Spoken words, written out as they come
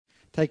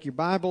Take your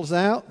Bibles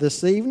out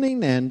this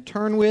evening and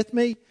turn with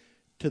me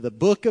to the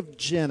book of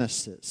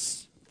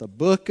Genesis. The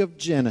book of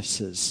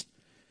Genesis.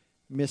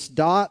 Miss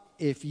Dot,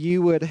 if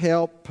you would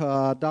help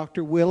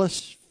Dr.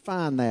 Willis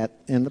find that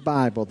in the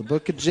Bible, the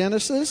book of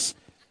Genesis,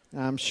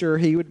 I'm sure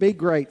he would be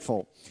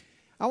grateful.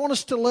 I want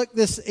us to look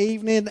this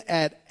evening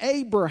at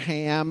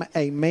Abraham,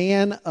 a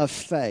man of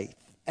faith.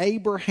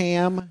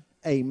 Abraham,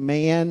 a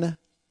man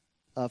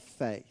of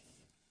faith.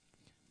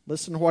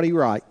 Listen to what he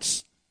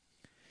writes.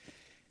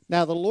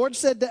 Now the Lord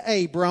said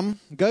to Abram,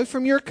 "Go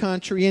from your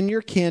country and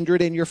your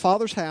kindred and your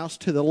father's house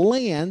to the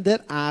land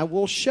that I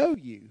will show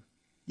you."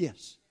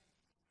 Yes.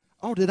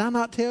 Oh, did I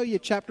not tell you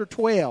chapter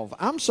 12?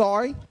 I'm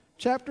sorry,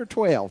 chapter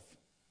 12.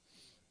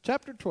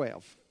 Chapter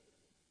 12.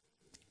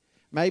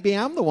 Maybe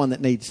I'm the one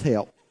that needs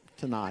help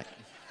tonight.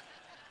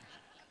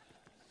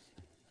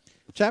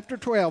 Chapter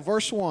 12,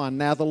 verse 1.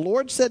 Now the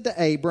Lord said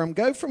to Abram,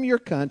 "Go from your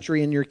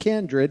country and your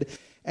kindred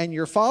and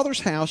your father's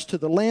house to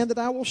the land that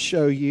I will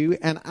show you,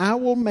 and I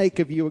will make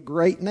of you a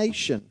great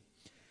nation.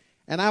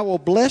 And I will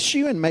bless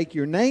you and make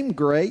your name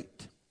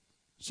great,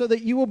 so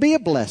that you will be a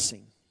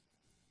blessing.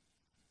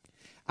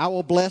 I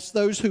will bless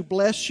those who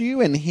bless you,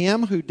 and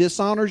him who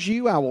dishonors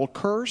you I will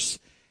curse.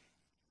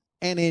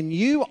 And in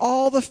you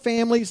all the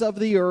families of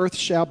the earth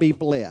shall be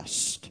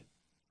blessed."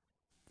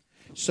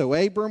 So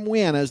Abram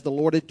went as the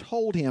Lord had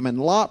told him,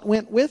 and Lot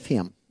went with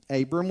him.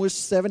 Abram was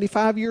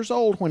 75 years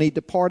old when he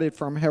departed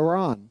from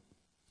Haran.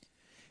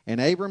 And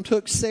Abram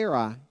took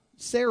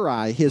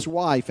Sarai his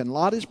wife, and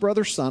Lot his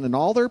brother's son, and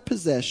all their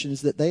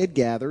possessions that they had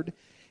gathered,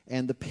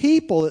 and the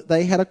people that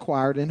they had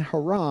acquired in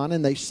Haran,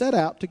 and they set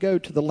out to go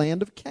to the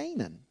land of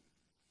Canaan.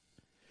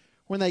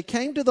 When they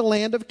came to the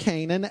land of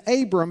Canaan,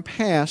 Abram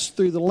passed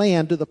through the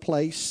land to the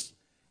place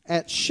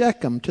at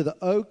Shechem, to the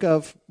oak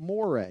of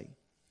Moreh.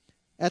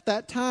 At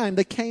that time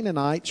the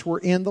Canaanites were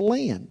in the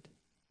land.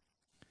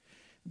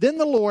 Then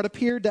the Lord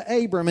appeared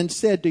to Abram and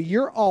said, "To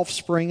your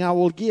offspring I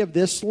will give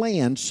this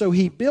land." So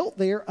he built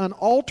there an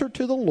altar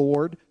to the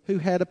Lord who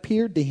had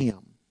appeared to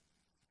him.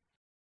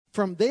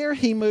 From there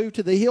he moved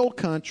to the hill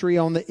country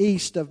on the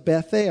east of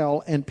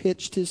Bethel and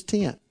pitched his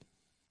tent,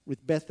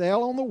 with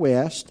Bethel on the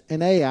west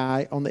and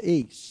Ai on the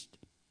east.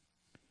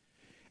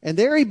 And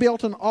there he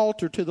built an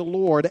altar to the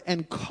Lord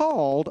and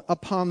called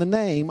upon the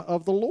name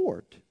of the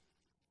Lord.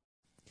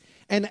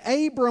 And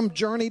Abram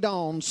journeyed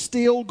on,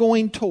 still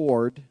going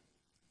toward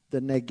the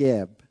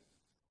Negeb.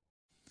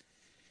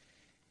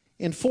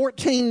 In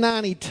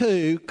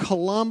 1492,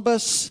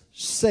 Columbus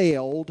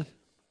sailed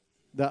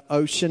the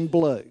ocean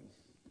blue.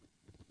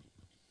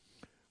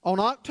 On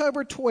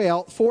October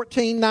 12,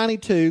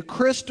 1492,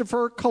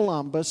 Christopher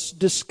Columbus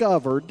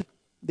discovered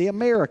the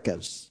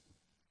Americas.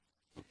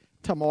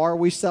 Tomorrow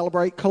we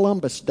celebrate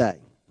Columbus Day.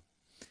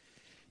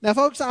 Now,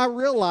 folks, I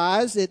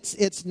realize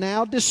it's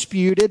now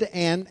disputed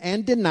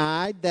and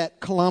denied that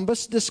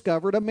Columbus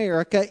discovered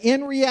America.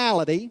 In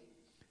reality,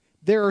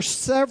 there are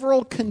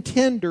several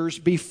contenders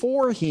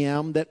before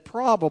him that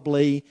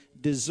probably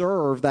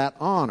deserve that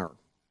honor.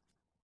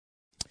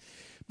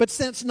 But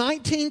since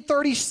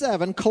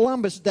 1937,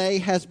 Columbus Day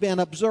has been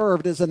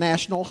observed as a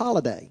national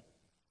holiday.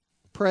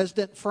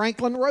 President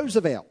Franklin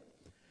Roosevelt,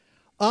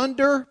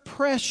 under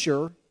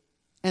pressure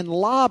and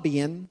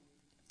lobbying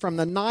from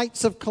the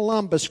Knights of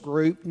Columbus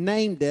group,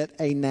 named it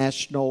a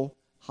national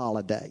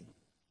holiday.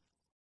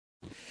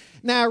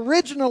 Now,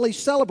 originally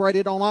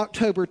celebrated on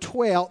October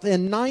 12th,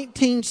 in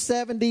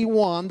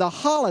 1971, the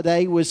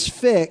holiday was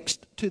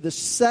fixed to the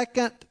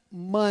second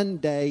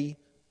Monday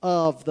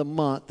of the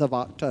month of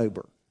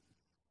October.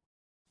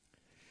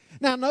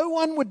 Now, no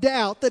one would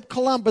doubt that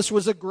Columbus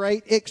was a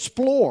great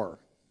explorer.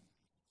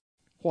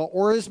 What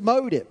were his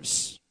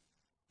motives?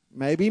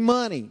 Maybe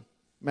money,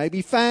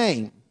 maybe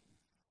fame,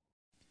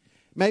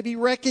 maybe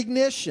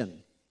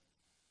recognition.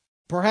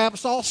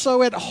 Perhaps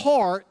also at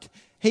heart,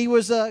 he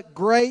was a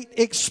great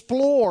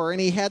explorer,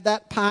 and he had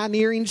that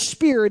pioneering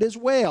spirit as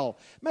well.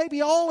 Maybe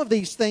all of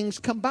these things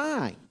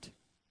combined.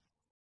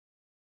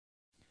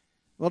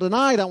 Well,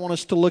 tonight I want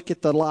us to look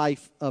at the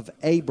life of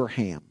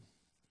Abraham.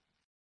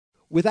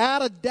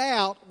 Without a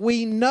doubt,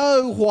 we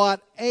know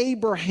what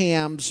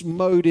Abraham's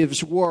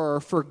motives were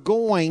for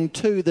going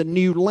to the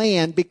new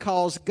land,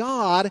 because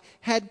God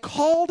had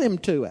called him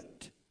to it.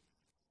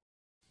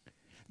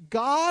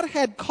 God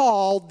had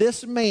called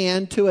this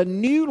man to a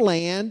new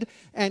land,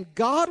 and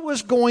God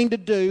was going to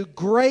do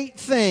great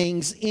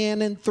things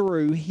in and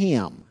through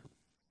him.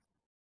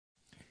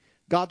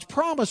 God's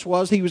promise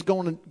was he was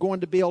going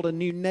to build a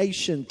new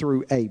nation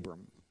through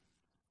Abram.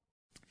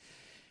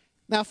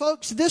 Now,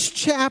 folks, this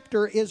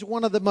chapter is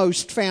one of the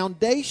most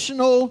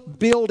foundational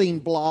building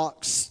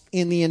blocks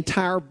in the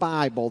entire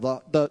Bible,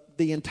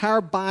 the entire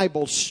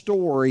Bible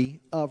story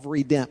of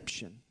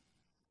redemption.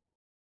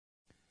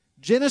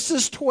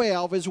 Genesis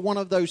 12 is one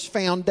of those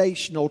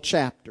foundational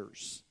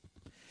chapters.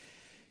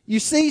 You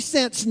see,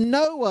 since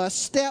Noah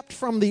stepped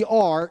from the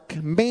ark,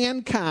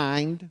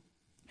 mankind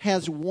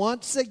has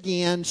once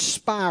again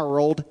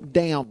spiraled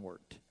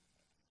downward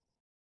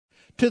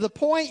To the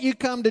point you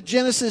come to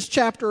Genesis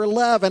chapter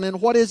 11,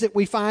 and what is it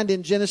we find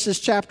in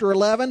Genesis chapter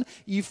 11?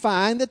 You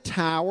find the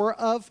Tower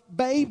of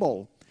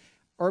Babel,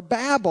 or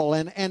Babel,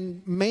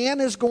 and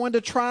man is going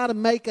to try to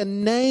make a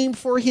name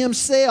for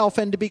himself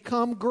and to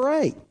become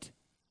great.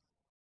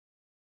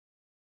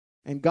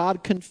 And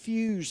God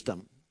confused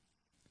them,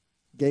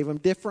 gave them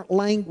different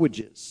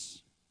languages.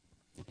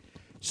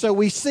 So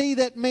we see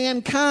that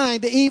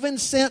mankind, even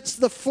since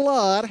the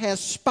flood, has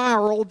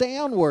spiraled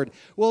downward.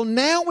 Well,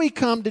 now we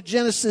come to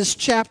Genesis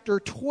chapter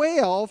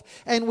 12,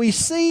 and we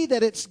see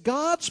that it's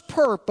God's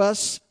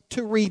purpose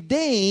to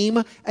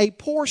redeem a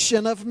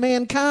portion of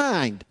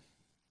mankind.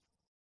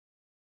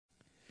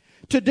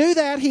 To do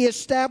that, He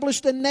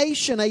established a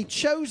nation, a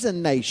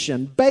chosen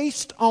nation,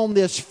 based on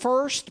this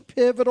first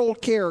pivotal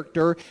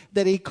character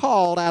that He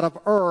called out of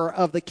Ur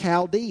of the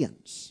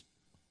Chaldeans.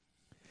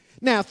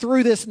 Now,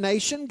 through this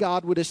nation,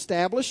 God would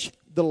establish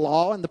the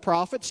law and the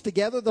prophets.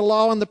 Together, the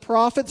law and the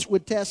prophets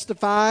would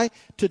testify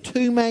to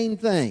two main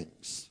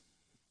things.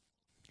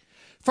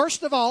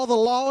 First of all, the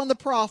law and the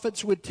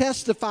prophets would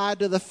testify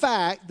to the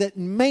fact that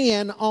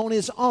man on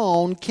his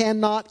own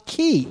cannot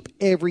keep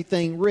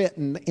everything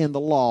written in the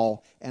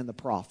law and the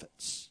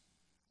prophets.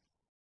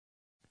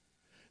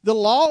 The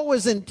law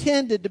was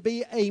intended to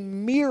be a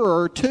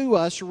mirror to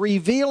us,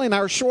 revealing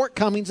our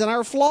shortcomings and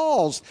our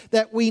flaws,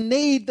 that we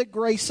need the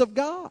grace of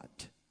God.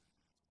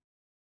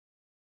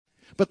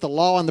 But the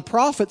law and the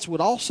prophets would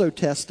also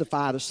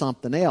testify to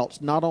something else,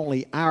 not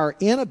only our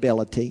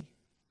inability,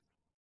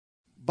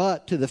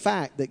 but to the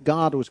fact that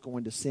God was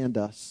going to send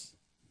us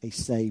a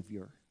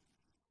Savior.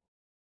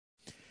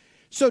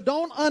 So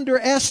don't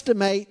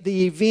underestimate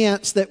the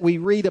events that we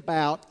read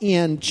about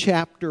in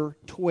chapter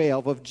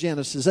 12 of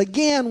Genesis.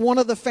 Again, one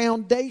of the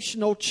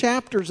foundational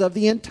chapters of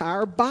the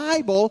entire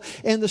Bible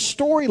and the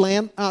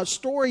storyline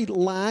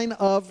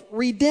of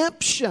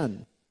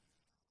redemption.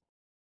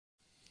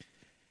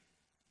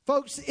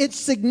 Folks, it's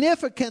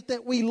significant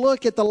that we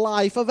look at the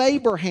life of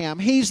Abraham.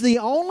 He's the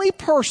only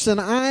person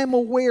I am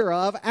aware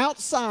of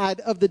outside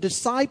of the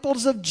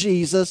disciples of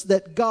Jesus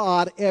that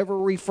God ever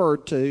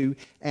referred to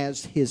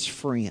as His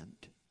friend.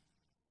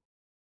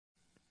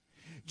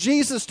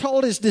 Jesus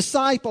told His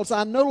disciples,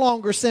 I no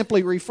longer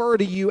simply refer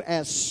to you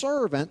as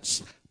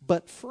servants,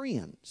 but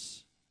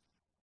friends.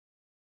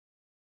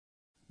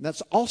 And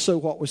that's also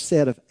what was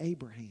said of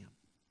Abraham.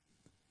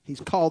 He's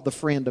called the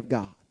friend of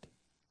God.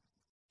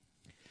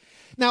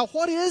 Now,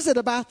 what is it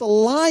about the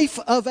life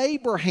of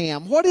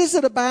Abraham? What is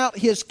it about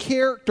his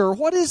character?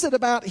 What is it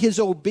about his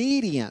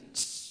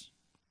obedience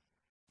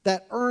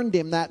that earned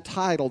him that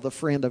title, the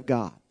friend of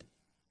God?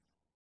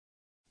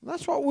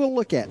 That's what we'll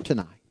look at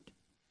tonight.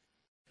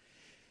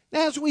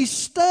 Now, as we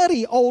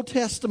study Old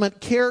Testament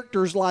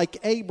characters like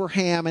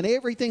Abraham and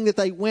everything that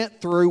they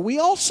went through, we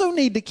also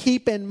need to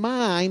keep in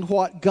mind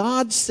what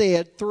God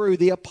said through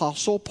the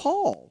Apostle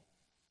Paul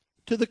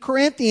to the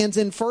Corinthians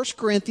in 1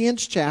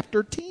 Corinthians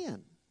chapter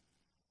 10.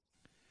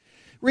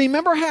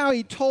 Remember how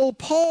he told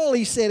Paul,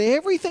 he said,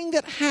 everything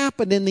that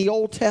happened in the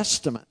Old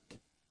Testament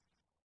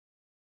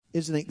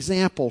is an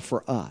example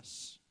for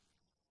us.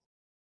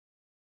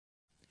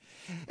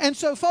 And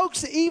so,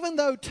 folks, even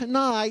though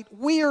tonight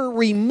we are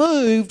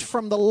removed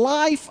from the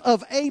life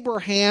of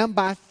Abraham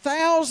by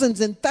thousands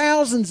and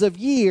thousands of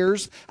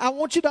years, I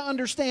want you to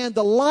understand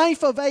the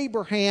life of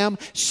Abraham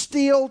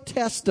still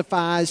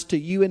testifies to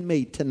you and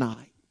me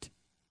tonight.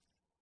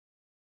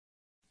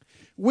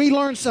 We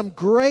learn some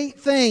great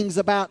things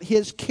about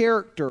his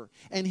character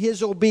and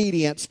his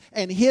obedience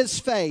and his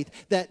faith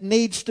that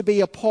needs to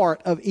be a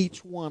part of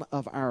each one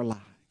of our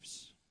lives.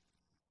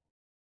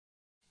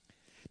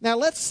 Now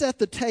let's set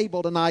the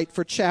table tonight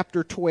for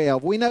chapter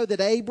 12. We know that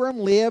Abram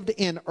lived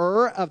in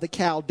Ur of the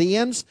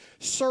Chaldeans.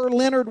 Sir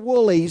Leonard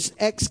Woolley's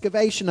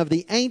excavation of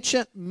the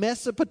ancient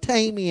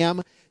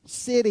Mesopotamian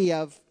city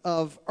of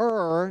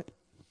Ur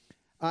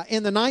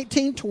in the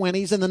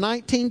 1920s and the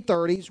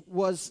 1930s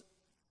was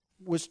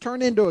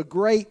turned into a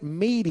great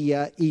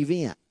media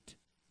event.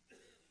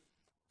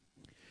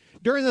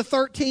 During the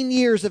 13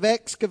 years of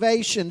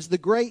excavations, the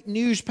great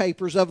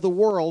newspapers of the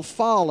world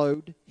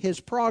followed his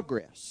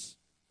progress.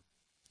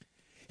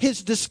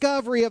 His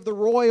discovery of the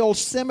royal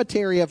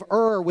cemetery of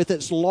Ur with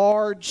its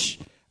large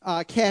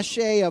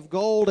cache of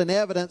gold and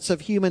evidence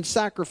of human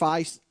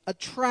sacrifice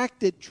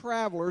attracted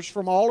travelers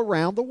from all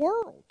around the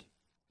world.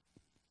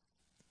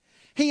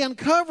 He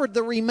uncovered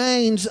the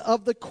remains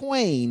of the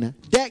queen,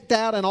 decked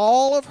out in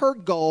all of her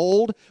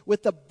gold,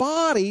 with the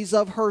bodies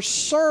of her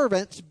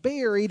servants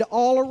buried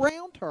all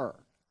around her.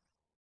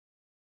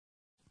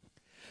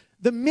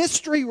 The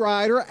mystery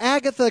writer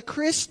Agatha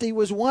Christie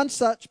was one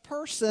such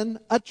person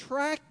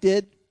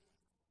attracted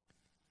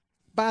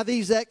by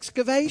these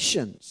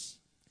excavations.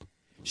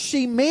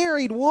 She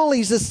married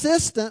Woolley's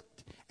assistant,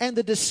 and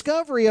the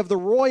discovery of the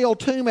royal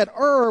tomb at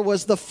Ur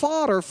was the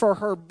fodder for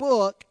her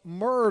book,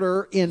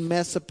 Murder in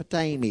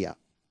Mesopotamia.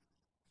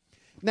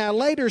 Now,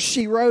 later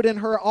she wrote in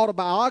her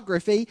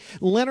autobiography,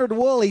 Leonard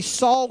Woolley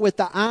saw with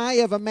the eye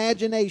of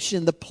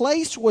imagination. The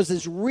place was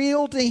as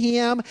real to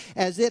him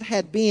as it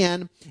had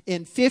been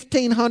in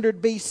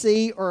 1500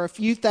 BC or a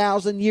few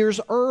thousand years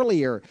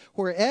earlier.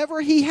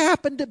 Wherever he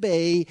happened to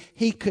be,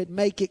 he could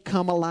make it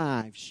come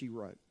alive, she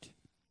wrote.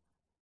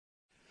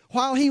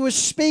 While he was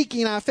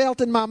speaking, I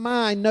felt in my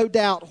mind, no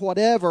doubt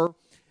whatever,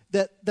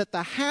 that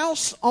the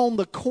house on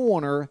the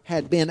corner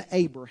had been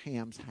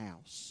Abraham's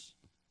house.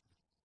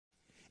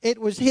 It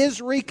was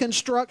his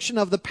reconstruction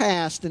of the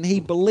past, and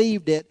he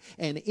believed it,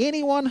 and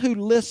anyone who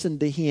listened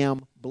to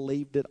him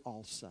believed it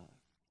also.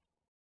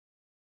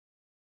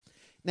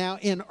 Now,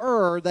 in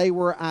they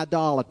were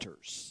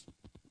idolaters.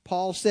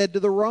 Paul said to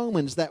the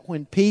Romans that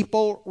when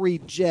people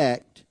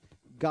reject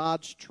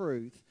God's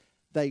truth,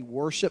 they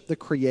worship the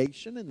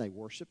creation and they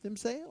worship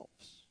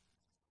themselves.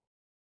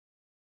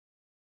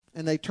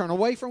 And they turn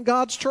away from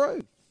God's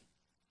truth.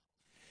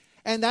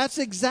 And that's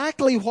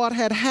exactly what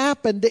had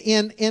happened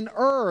in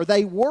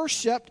They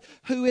worshipped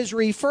who is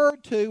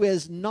referred to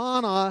as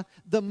Nana,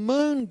 the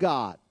moon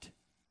god.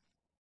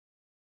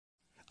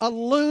 A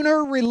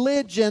lunar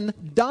religion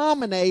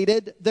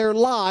dominated their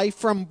life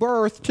from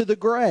birth to the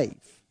grave.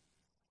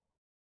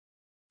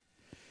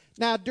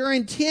 Now,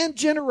 during 10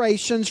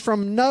 generations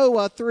from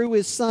Noah through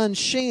his son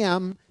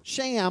Shem,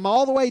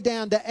 all the way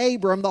down to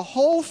Abram, the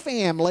whole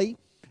family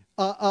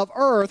of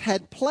earth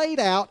had played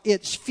out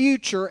its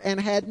future and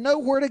had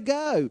nowhere to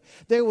go.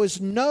 There was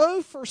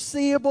no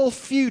foreseeable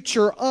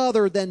future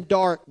other than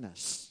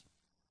darkness.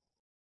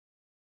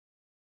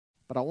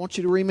 But I want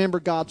you to remember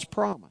God's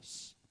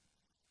promise.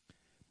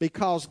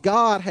 Because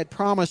God had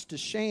promised to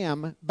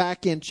Shem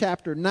back in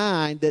chapter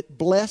 9 that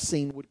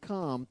blessing would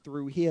come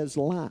through his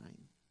line.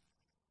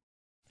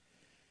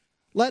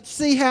 Let's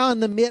see how in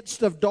the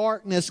midst of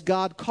darkness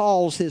God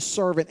calls his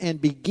servant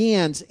and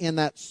begins in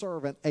that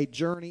servant a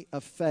journey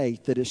of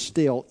faith that is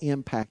still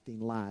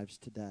impacting lives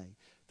today.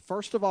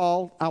 First of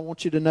all, I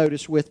want you to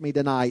notice with me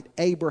tonight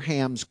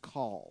Abraham's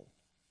call.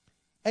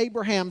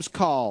 Abraham's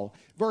call.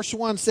 Verse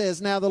 1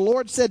 says, Now the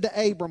Lord said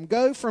to Abram,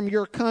 Go from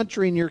your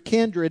country and your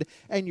kindred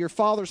and your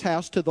father's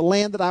house to the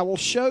land that I will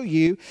show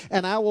you,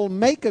 and I will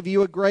make of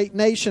you a great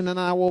nation, and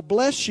I will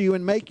bless you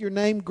and make your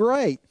name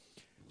great,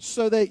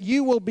 so that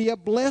you will be a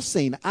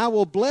blessing. I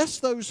will bless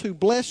those who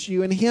bless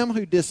you, and him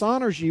who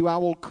dishonors you I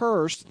will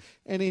curse,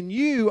 and in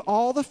you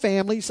all the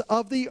families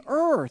of the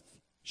earth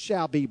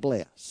shall be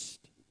blessed.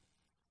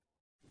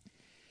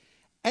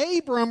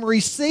 Abram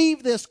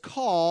received this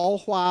call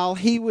while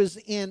he was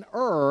in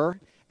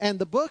and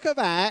the book of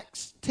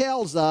Acts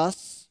tells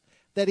us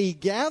that he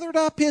gathered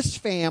up his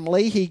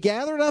family, he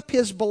gathered up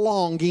his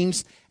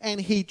belongings,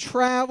 and he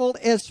traveled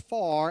as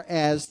far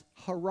as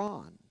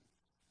Haran.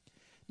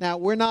 Now,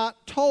 we're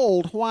not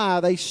told why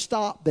they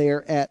stopped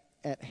there at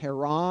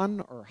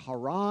Haran or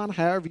Haran,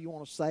 however you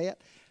want to say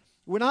it.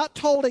 We're not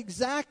told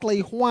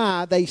exactly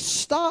why they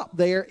stopped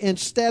there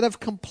instead of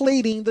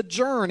completing the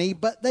journey,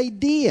 but they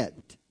did.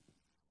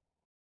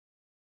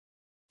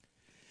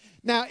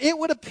 Now, it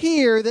would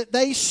appear that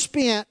they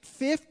spent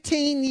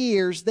 15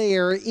 years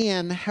there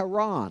in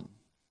Haran.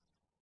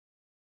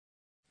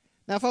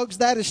 Now, folks,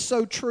 that is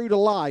so true to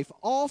life.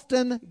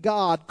 Often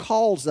God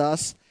calls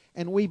us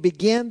and we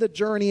begin the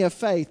journey of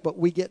faith, but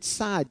we get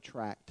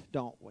sidetracked,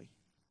 don't we?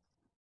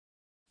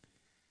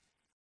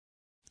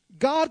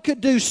 God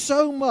could do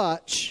so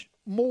much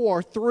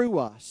more through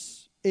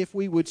us if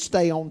we would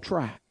stay on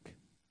track.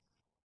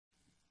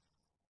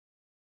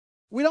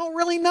 We don't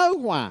really know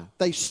why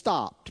they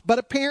stopped, but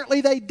apparently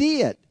they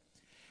did.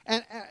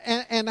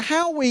 And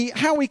how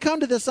we come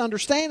to this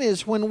understanding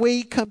is when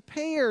we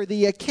compare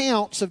the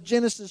accounts of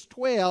Genesis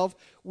 12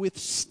 with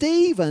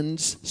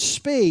Stephen's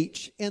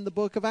speech in the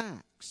book of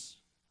Acts.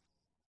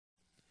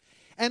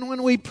 And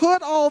when we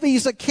put all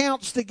these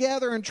accounts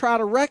together and try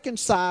to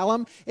reconcile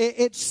them,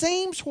 it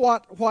seems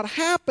what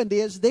happened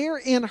is there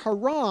in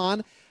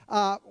Haran,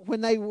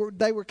 when they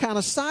were kind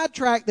of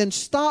sidetracked and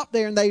stopped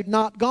there, and they'd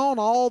not gone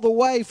all the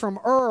way from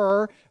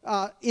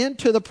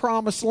into the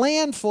promised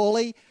land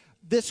fully.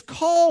 This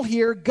call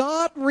here,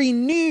 God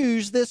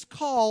renews this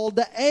call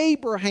to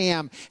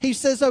Abraham. He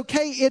says,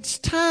 okay, it's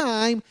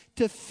time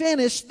to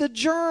finish the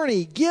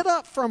journey. Get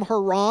up from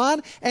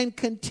Haran and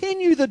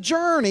continue the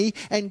journey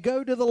and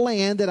go to the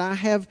land that I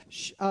have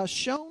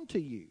shown to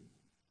you.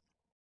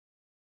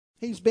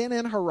 He's been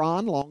in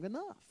Haran long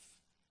enough.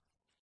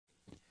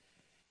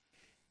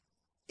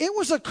 It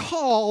was a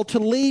call to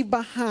leave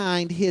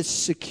behind his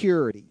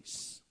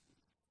securities.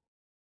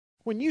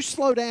 When you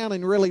slow down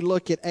and really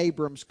look at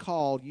Abram's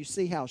call, you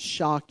see how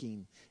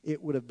shocking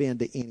it would have been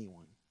to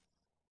anyone.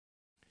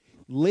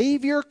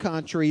 Leave your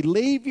country,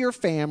 leave your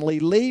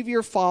family, leave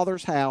your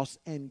father's house,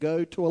 and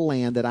go to a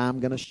land that I'm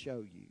going to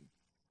show you.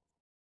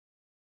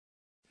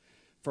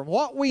 From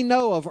what we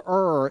know of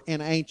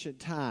in ancient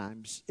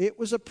times, it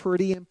was a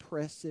pretty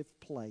impressive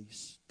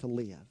place to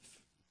live.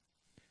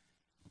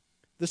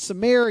 The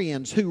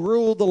Sumerians who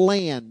ruled the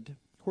land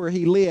where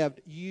he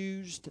lived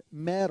used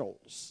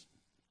metals.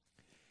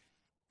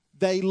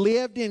 They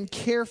lived in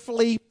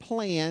carefully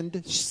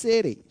planned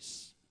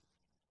cities.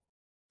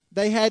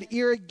 They had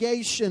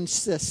irrigation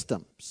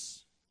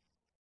systems.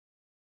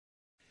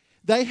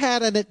 They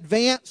had an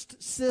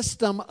advanced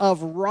system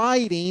of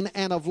writing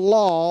and of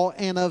law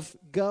and of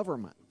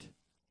government.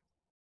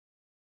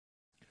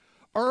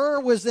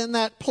 Ur was in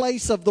that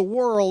place of the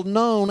world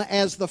known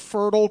as the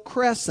Fertile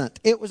Crescent.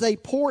 It was a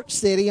port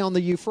city on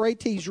the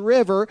Euphrates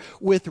River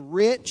with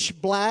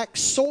rich black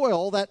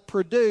soil that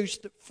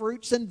produced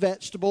fruits and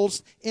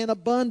vegetables in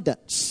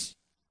abundance.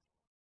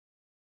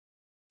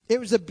 It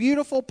was a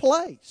beautiful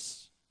place.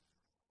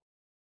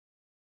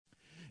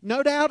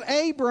 No doubt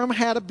Abram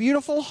had a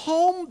beautiful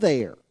home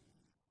there.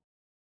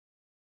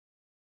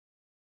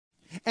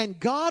 And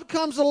God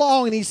comes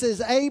along and He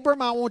says,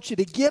 Abram, I want you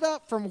to get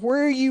up from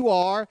where you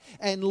are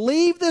and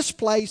leave this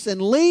place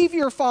and leave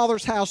your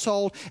father's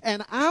household.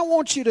 And I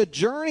want you to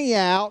journey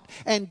out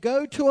and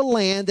go to a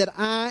land that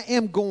I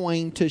am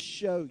going to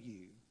show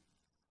you.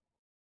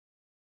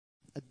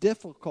 A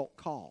difficult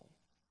call.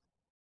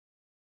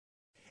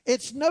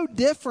 It's no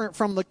different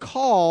from the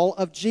call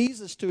of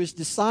Jesus to His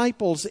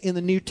disciples in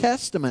the New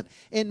Testament.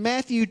 In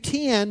Matthew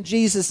 10,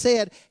 Jesus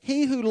said,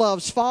 he who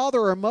loves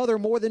father or mother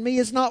more than me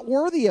is not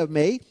worthy of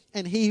me,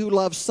 and he who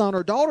loves son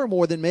or daughter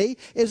more than me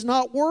is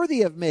not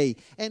worthy of me.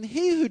 And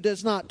he who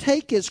does not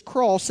take his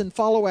cross and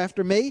follow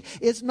after me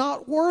is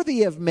not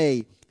worthy of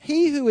me.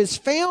 He who has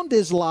found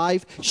his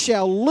life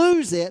shall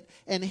lose it,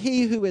 and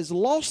he who has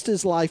lost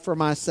his life for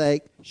my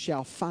sake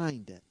shall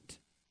find it.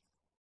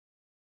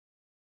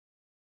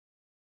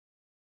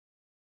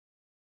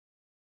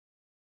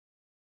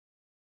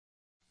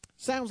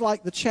 Sounds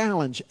like the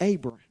challenge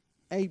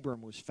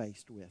Abram was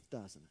faced with,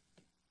 doesn't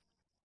it?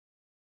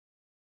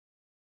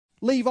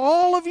 Leave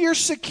all of your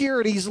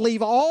securities,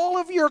 leave all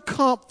of your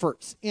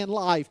comforts in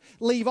life,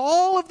 leave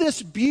all of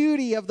this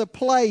beauty of the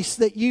place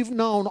that you've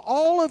known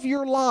all of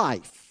your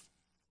life.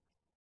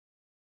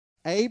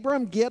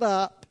 Abram, get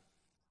up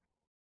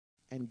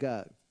and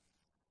go.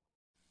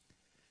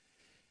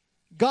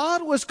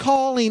 God was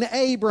calling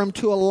Abram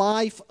to a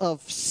life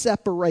of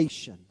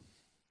separation.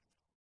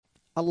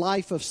 A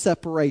life of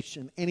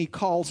separation, and He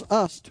calls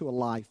us to a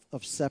life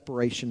of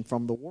separation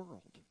from the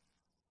world.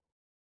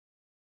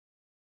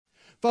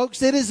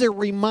 Folks, it is a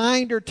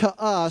reminder to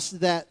us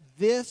that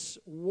this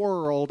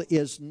world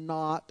is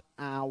not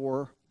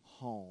our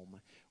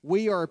home.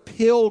 We are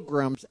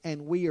pilgrims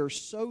and we are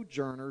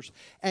sojourners,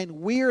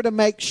 and we are to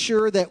make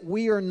sure that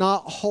we are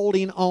not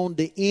holding on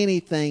to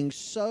anything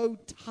so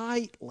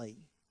tightly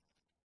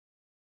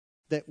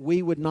that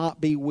we would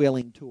not be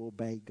willing to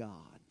obey God.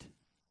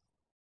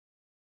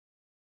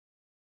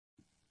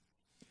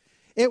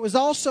 It was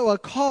also a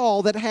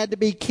call that had to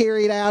be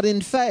carried out in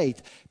faith,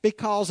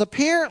 because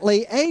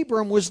apparently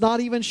Abram was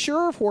not even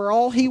sure of where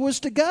all he was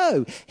to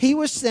go. He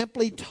was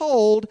simply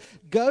told,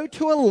 go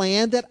to a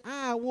land that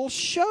I will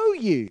show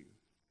you.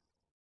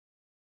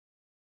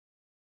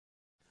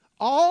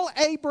 All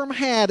Abram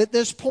had at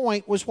this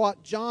point was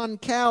what John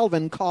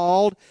Calvin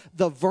called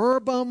the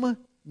verbum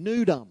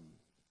nudum.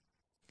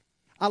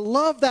 I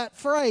love that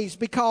phrase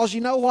because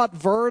you know what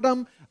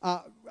verbum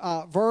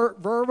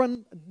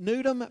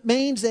nudum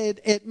means?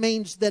 It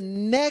means the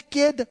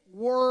naked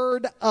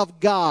word of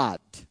God.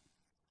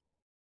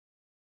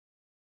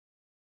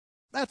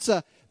 That's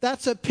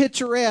a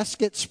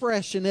picturesque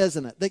expression,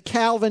 isn't it, that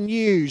Calvin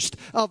used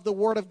of the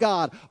Word of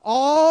God.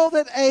 All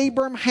that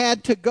Abram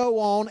had to go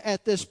on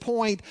at this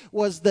point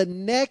was the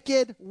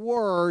naked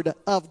Word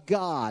of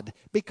God,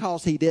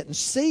 because he didn't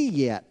see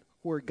yet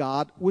where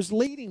God was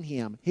leading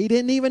him. He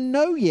didn't even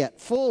know yet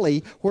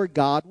fully where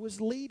God was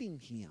leading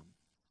him.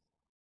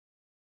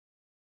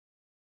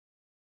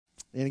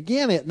 And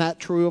again, isn't that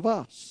true of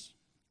us?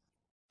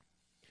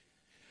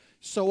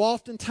 So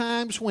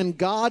oftentimes when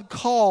God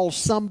calls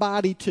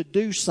somebody to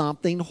do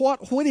something,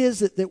 what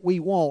is it that we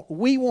want?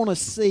 We want to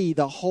see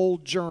the whole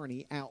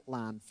journey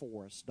outlined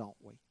for us, don't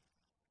we?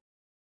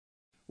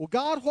 Well,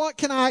 God, what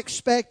can I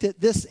expect at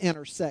this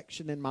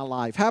intersection in my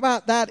life? How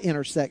about that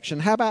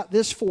intersection? How about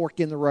this fork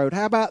in the road?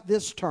 How about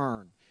this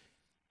turn?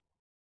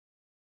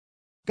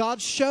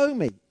 God, show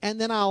me, and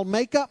then I'll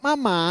make up my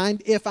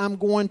mind if I'm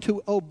going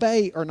to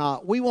obey or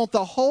not. We want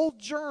the whole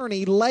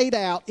journey laid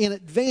out in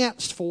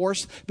advance for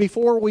us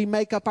before we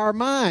make up our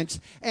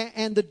minds.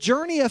 And the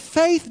journey of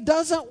faith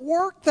doesn't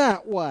work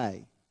that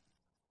way.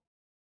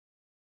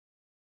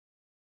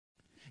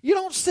 You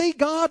don't see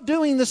God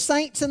doing the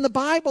saints in the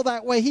Bible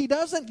that way. He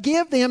doesn't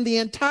give them the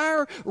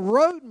entire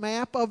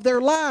roadmap of their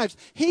lives.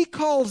 He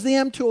calls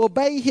them to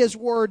obey His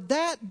word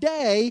that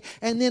day,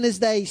 and then as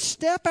they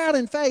step out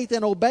in faith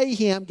and obey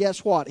Him,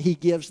 guess what? He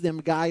gives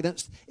them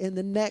guidance in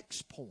the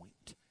next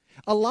point.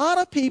 A lot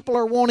of people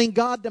are wanting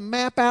God to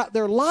map out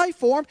their life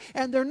for them,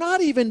 and they're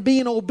not even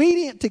being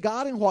obedient to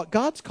God in what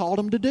God's called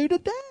them to do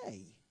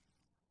today.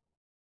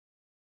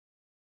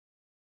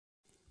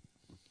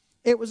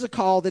 It was a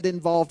call that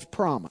involved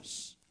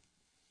promise.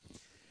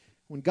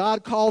 When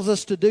God calls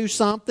us to do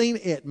something,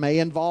 it may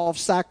involve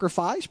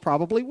sacrifice,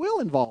 probably will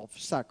involve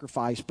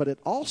sacrifice, but it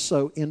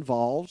also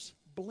involves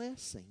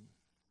blessing.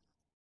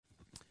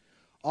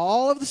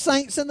 All of the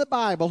saints in the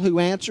Bible who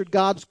answered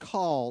God's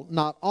call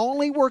not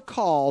only were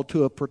called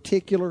to a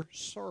particular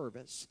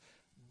service,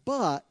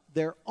 but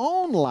their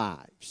own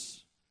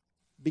lives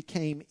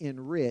became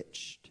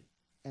enriched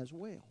as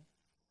well.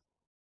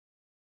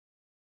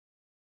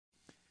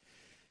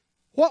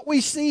 What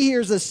we see here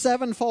is a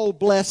sevenfold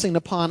blessing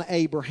upon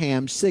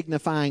Abraham,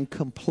 signifying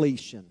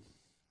completion.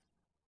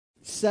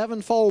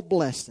 Sevenfold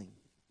blessing.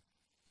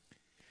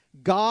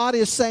 God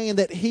is saying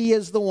that He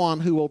is the one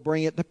who will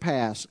bring it to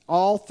pass.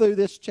 All through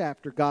this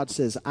chapter, God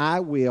says, I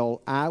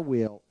will, I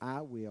will,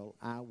 I will,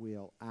 I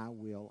will, I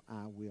will,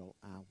 I will,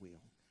 I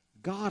will.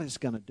 God is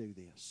going to do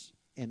this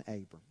in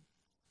Abram.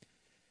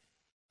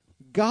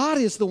 God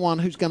is the one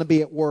who's going to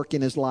be at work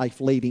in his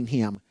life leading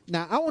him.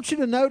 Now, I want you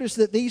to notice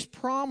that these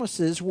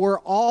promises were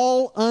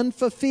all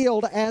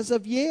unfulfilled as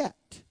of yet.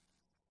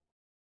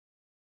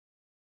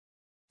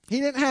 He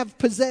didn't have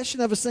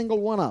possession of a single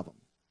one of them.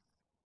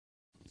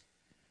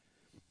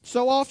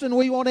 So often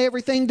we want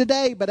everything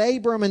today, but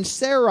Abram and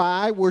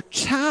Sarai were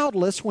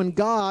childless when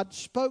God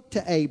spoke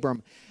to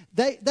Abram.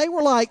 They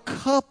were like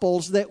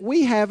couples that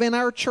we have in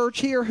our church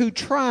here who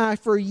try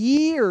for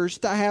years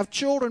to have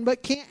children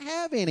but can't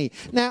have any.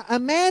 Now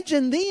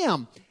imagine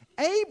them.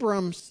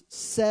 Abram's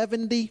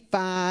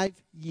 75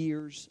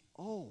 years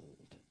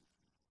old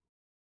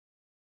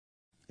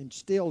and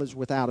still is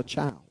without a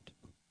child.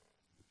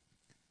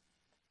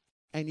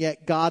 And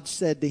yet God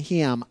said to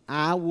him,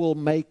 I will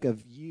make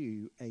of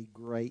you a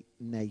great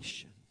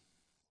nation.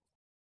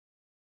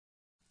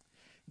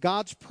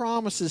 God's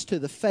promises to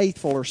the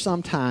faithful are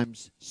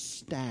sometimes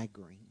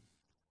staggering.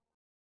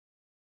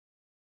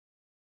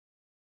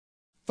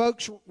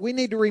 Folks, we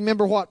need to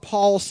remember what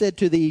Paul said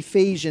to the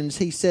Ephesians.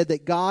 He said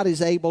that God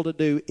is able to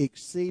do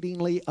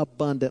exceedingly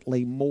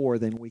abundantly more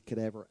than we could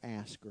ever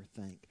ask or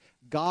think.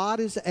 God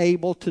is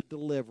able to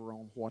deliver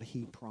on what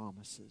He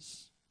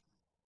promises.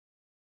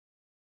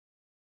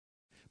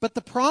 But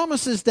the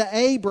promises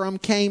to Abram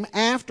came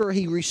after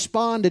he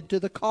responded to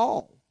the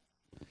call.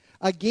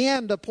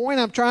 Again, the point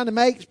I'm trying to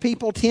make is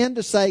people tend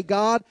to say,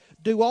 God,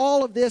 do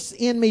all of this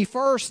in me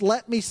first.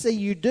 Let me see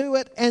you do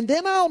it, and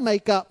then I'll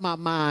make up my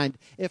mind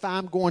if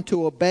I'm going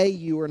to obey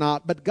you or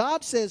not. But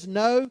God says,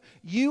 no,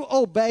 you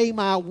obey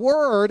my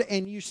word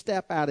and you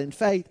step out in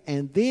faith,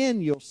 and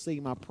then you'll see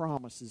my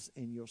promises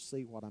and you'll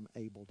see what I'm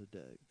able to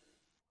do.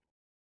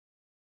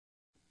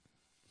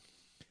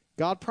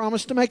 God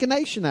promised to make a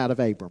nation out of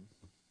Abram.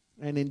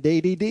 And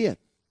indeed He did.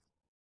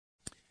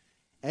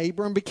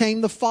 Abram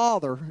became the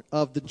father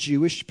of the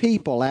Jewish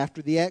people.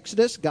 After the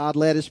Exodus, God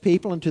led His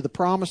people into the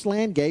promised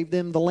land, gave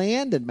them the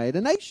land, and made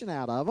a nation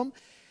out of them.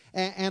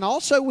 And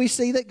also we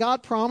see that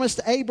God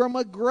promised Abram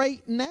a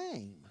great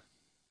name.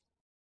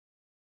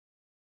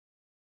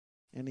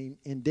 And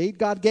indeed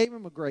God gave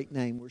him a great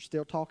name. We're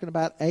still talking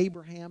about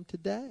Abraham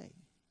today.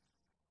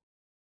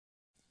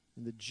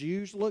 And the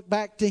Jews look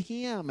back to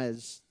him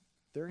as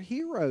their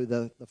hero,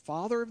 the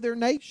father of their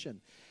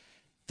nation.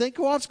 Think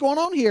of what's going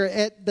on here.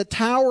 At the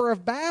Tower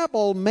of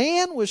Babel,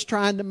 man was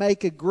trying to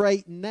make a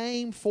great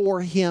name for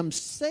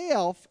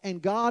himself,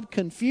 and God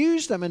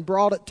confused him and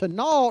brought it to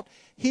naught.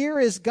 Here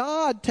is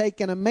God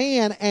taking a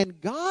man, and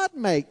God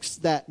makes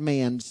that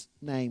man's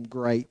name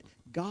great.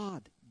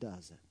 God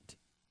does it.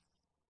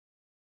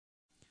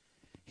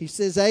 He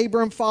says,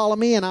 Abram, follow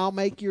me, and I'll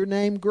make your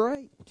name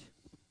great.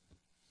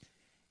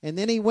 And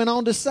then he went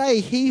on to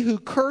say, he who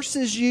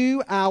curses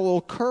you, I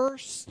will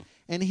curse,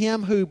 and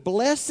him who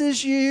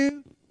blesses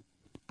you,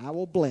 I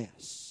will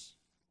bless.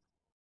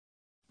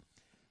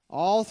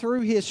 All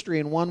through history,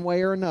 in one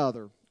way or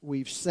another,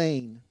 we've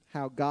seen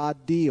how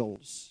God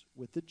deals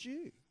with the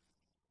Jew.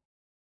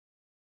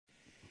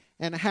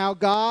 And how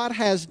God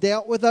has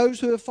dealt with those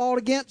who have fought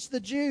against the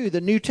Jew.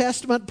 The New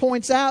Testament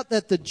points out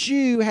that the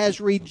Jew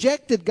has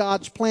rejected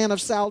God's plan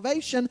of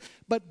salvation,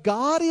 but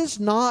God is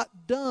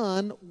not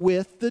done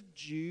with the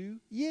Jew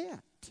yet.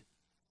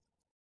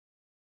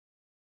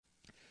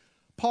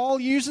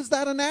 Paul uses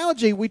that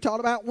analogy we talked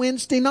about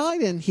Wednesday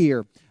night in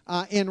here.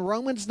 In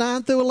Romans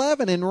 9 through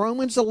 11. In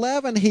Romans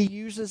 11, he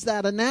uses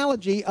that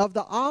analogy of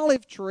the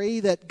olive tree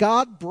that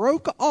God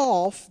broke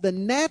off the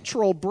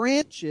natural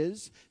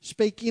branches,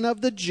 speaking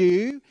of the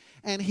Jew,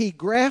 and He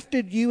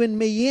grafted you and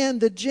me in,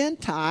 the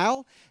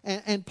Gentile.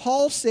 And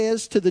Paul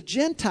says to the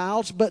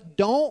Gentiles, but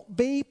don't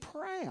be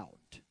proud.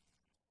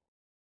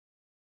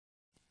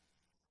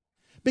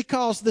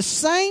 Because the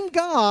same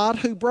God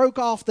who broke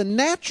off the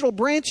natural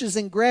branches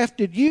and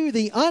grafted you,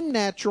 the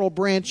unnatural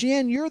branch,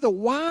 in, you're the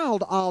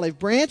wild olive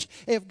branch.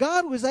 If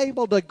God was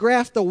able to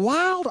graft the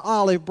wild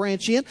olive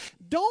branch in,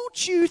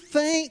 don't you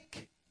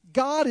think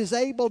God is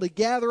able to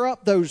gather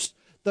up those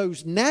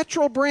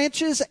natural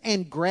branches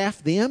and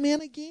graft them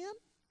in again?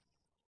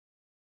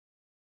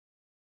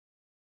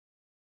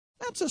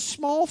 That's a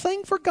small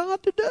thing for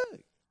God to do.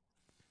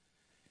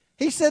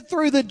 He said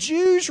through the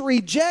Jews'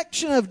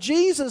 rejection of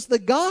Jesus, the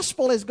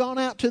gospel has gone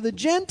out to the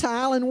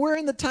Gentile, and we're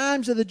in the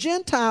times of the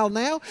Gentile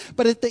now.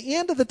 But at the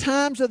end of the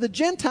times of the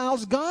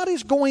Gentiles, God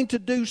is going to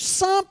do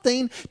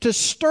something to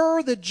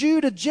stir the Jew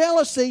to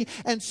jealousy,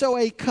 and so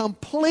a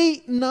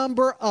complete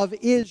number of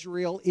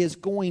Israel is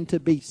going to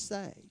be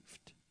saved.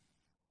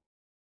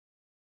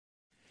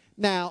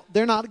 Now,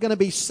 they're not going to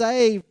be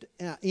saved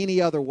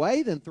any other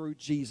way than through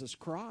Jesus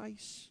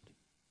Christ.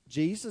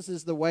 Jesus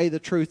is the way, the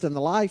truth, and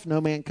the life. No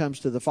man comes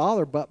to the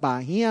Father but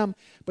by Him.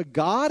 But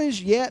God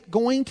is yet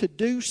going to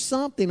do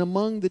something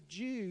among the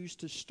Jews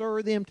to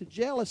stir them to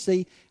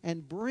jealousy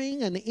and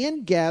bring an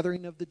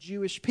ingathering of the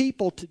Jewish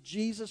people to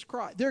Jesus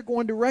Christ. They're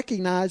going to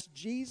recognize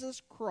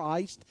Jesus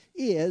Christ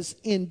is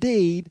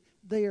indeed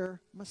their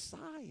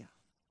Messiah.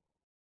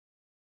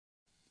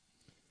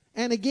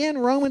 And again,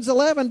 Romans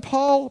 11,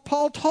 Paul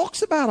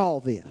talks about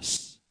all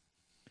this.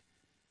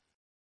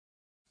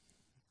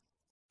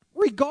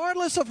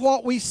 Regardless of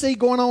what we see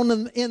going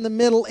on in the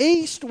Middle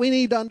East, we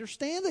need to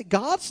understand that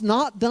God's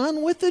not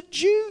done with the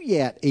Jew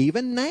yet.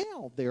 Even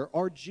now, there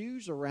are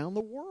Jews around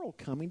the world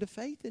coming to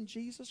faith in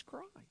Jesus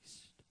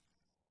Christ.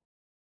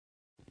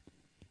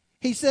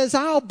 He says,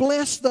 I'll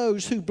bless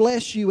those who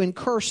bless you and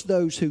curse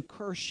those who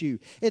curse you.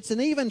 It's an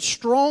even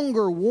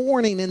stronger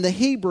warning in the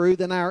Hebrew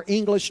than our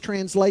English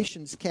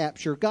translations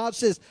capture. God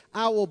says,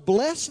 I will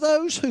bless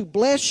those who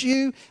bless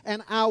you,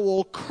 and I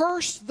will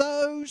curse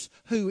those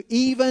who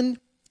even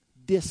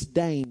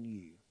disdain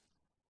you.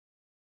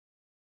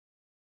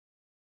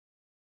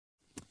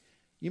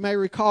 You may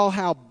recall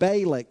how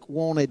Balak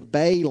wanted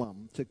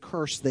Balaam to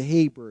curse the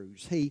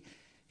Hebrews.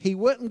 He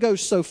wouldn't go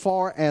so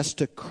far as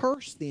to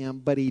curse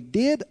them, but he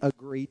did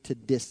agree to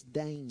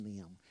disdain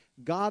them.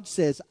 God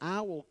says,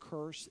 I will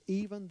curse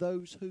even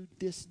those who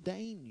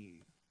disdain you.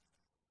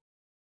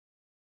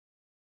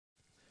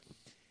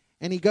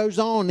 And he goes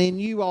on, in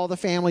you all the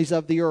families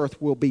of the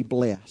earth will be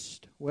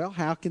blessed. Well,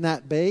 how can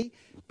that be?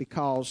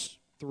 Because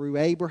through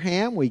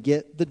Abraham we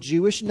get the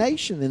Jewish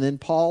nation. And then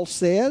Paul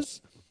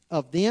says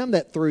of them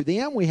that through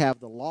them we have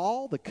the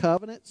law, the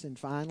covenants, and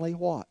finally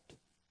what?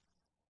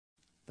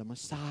 The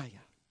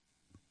Messiah.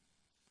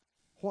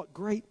 What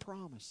great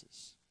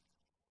promises.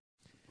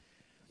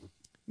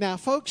 Now,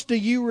 folks, do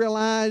you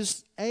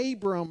realize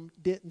Abram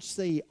didn't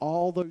see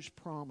all those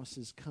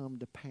promises come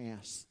to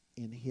pass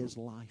in his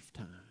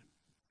lifetime?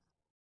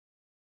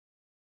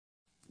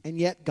 And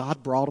yet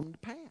God brought them to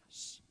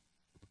pass.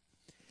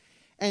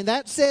 And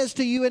that says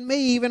to you and me,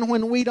 even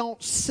when we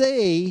don't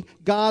see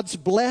God's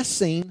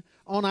blessing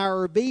on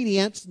our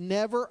obedience,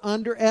 never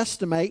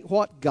underestimate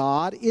what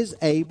God is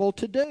able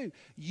to do.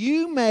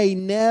 You may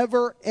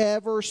never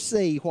ever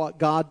see what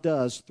God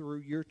does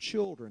through your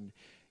children.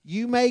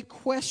 You may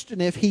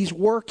question if He's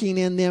working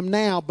in them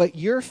now, but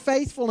your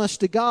faithfulness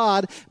to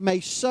God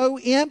may so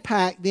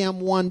impact them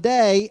one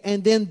day,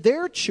 and then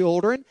their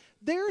children,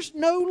 there's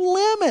no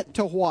limit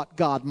to what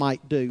God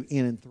might do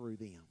in and through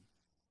them.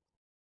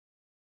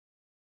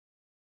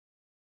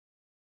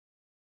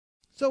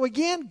 So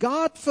again,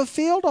 God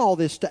fulfilled all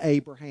this to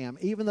Abraham,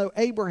 even though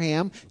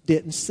Abraham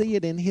didn't see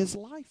it in his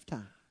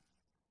lifetime.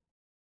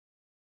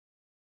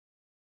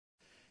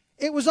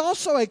 It was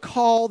also a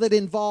call that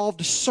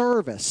involved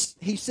service.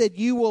 He said,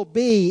 you will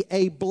be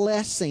a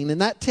blessing.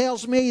 And that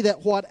tells me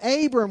that what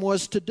Abram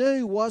was to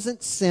do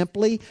wasn't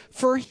simply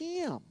for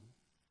him.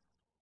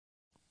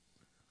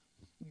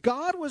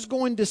 God was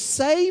going to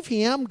save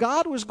him.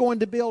 God was going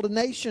to build a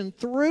nation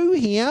through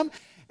him.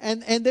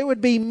 And there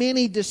would be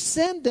many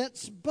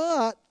descendants,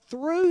 but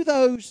through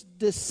those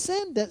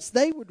descendants,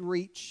 they would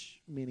reach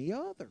many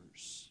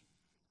others.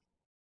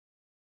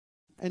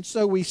 And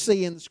so we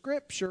see in the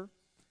Scripture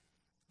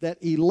that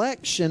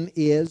election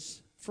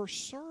is for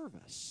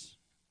service.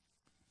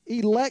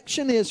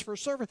 Election is for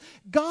service.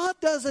 God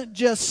doesn't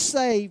just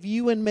save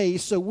you and me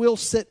so we'll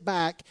sit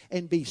back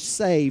and be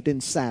saved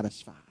and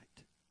satisfied.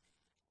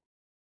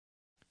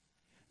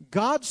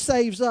 God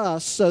saves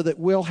us so that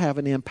we'll have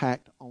an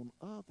impact on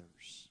others.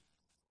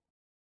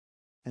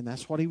 And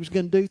that's what He was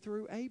going to do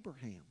through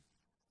Abraham.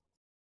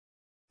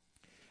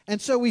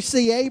 And so we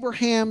see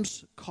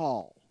Abraham's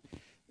call.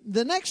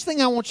 The next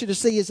thing I want you to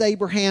see is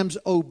Abraham's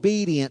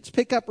obedience.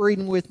 Pick up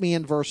reading with me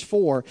in verse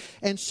 4.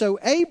 And so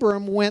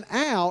Abram went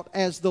out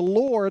as the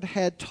Lord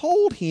had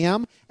told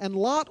him, and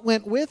Lot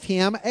went with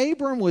him.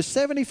 Abram was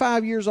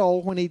 75 years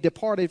old when he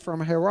departed from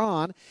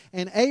Haran.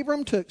 And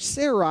Abram took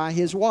Sarai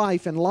his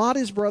wife, and Lot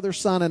his brother's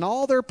son, and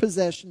all their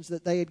possessions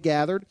that they had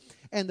gathered,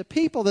 and the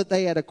people that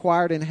they had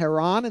acquired in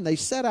Haran, and they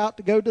set out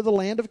to go to the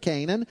land of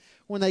Canaan.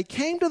 When they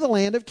came to the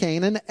land of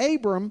Canaan,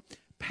 Abram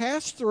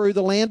passed through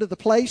the land of the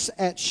place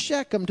at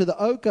Shechem to the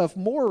oak of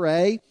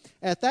Moreh.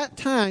 At that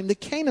time, the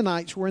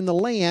Canaanites were in the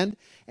land.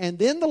 And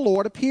then the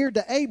Lord appeared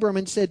to Abram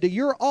and said, to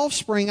your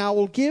offspring I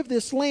will give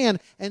this land.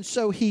 And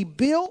so he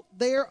built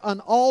there an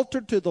altar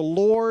to the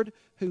Lord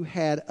who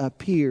had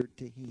appeared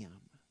to him.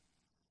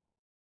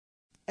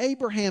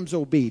 Abraham's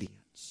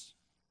obedience.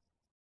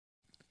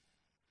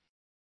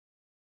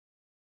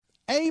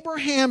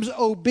 Abraham's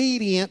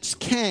obedience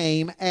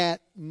came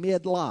at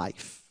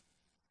midlife.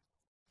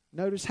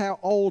 Notice how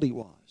old he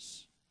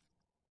was.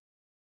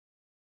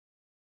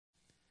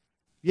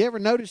 You ever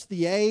notice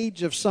the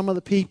age of some of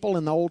the people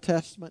in the Old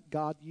Testament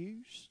God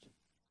used?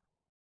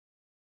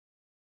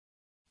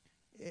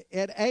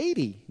 At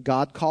 80,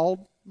 God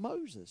called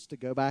Moses to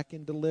go back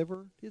and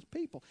deliver his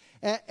people.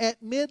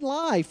 At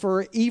midlife,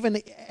 or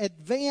even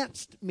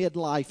advanced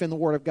midlife in the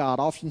Word of God,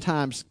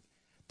 oftentimes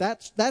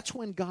that's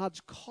when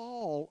God's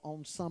call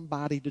on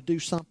somebody to do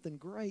something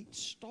great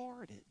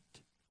started.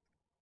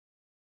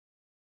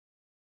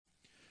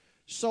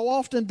 So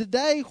often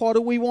today, what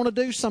do we want to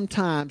do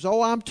sometimes?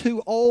 Oh, I'm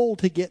too old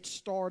to get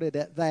started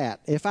at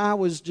that. If I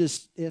was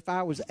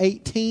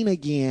 18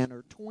 again,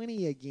 or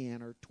 20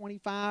 again, or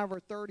 25 or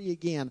 30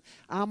 again,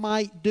 I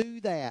might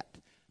do that.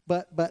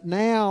 But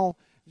now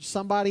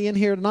somebody in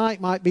here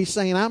tonight might be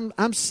saying,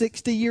 I'm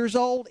 60 years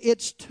old.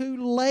 It's too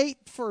late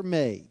for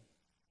me.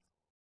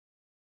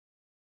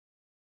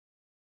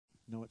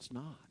 No, it's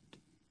not.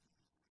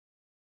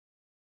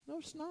 No,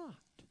 it's not.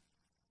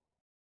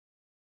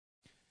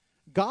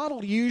 God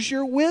will use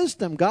your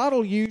wisdom. God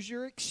will use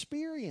your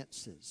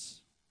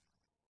experiences.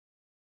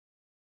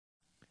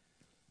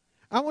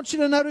 I want you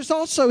to notice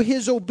also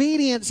his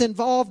obedience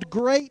involved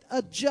great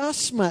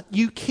adjustment.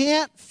 You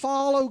can't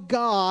follow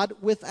God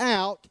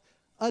without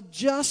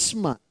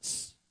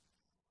adjustments.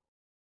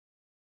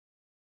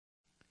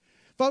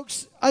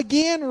 Folks,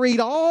 again, read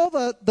all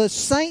the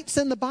saints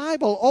in the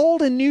Bible,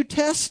 Old and New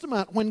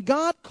Testament. When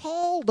God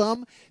called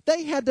them,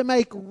 they had to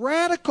make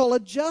radical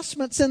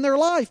adjustments in their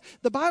life.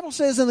 The Bible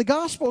says in the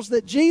Gospels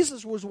that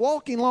Jesus was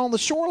walking along the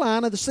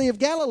shoreline of the Sea of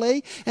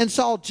Galilee and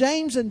saw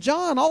James and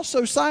John,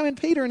 also Simon,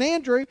 Peter, and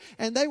Andrew,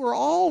 and they were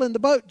all in the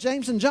boat,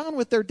 James and John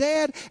with their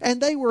dad,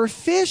 and they were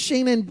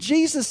fishing, and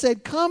Jesus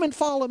said, "Come and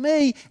follow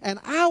me, and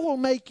I will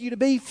make you to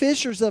be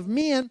fishers of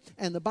men."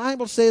 And the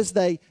Bible says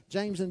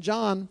James and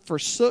John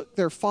forsook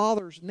their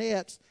father's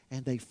nets,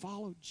 and they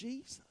followed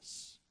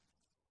Jesus.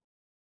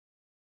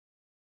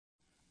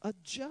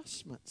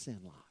 Adjustments in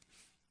life.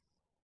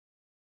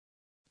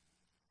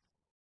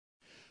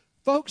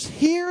 Folks,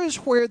 here is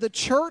where the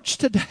church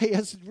today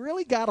has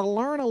really got to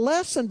learn a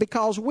lesson,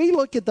 because we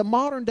look at the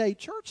modern day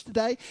church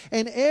today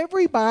and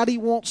everybody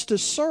wants to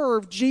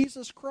serve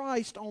Jesus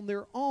Christ on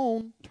their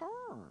own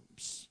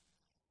terms.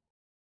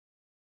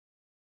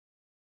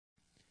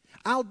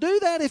 I'll do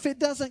that if it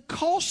doesn't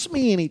cost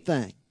me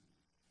anything.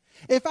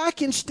 If I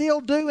can still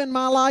do in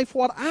my life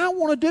what I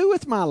want to do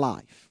with my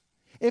life.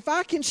 If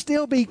I can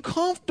still be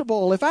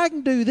comfortable, if I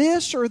can do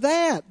this or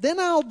that, then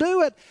I'll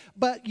do it.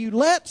 But you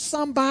let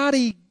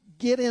somebody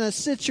get in a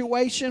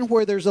situation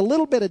where there's a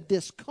little bit of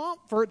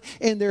discomfort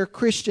in their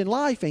Christian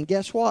life, and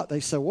guess what?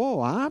 They say,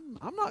 "Whoa,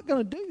 I'm not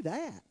going to do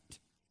that."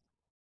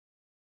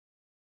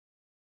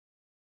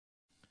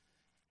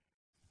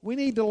 We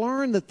need to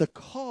learn that the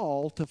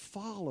call to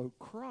follow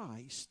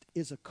Christ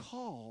is a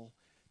call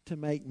to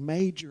make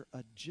major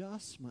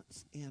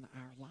adjustments in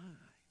our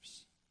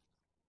lives.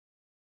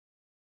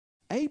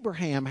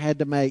 Abraham had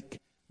to make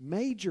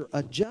major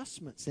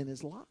adjustments in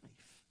his life.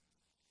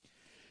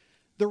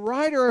 The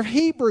writer of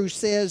Hebrews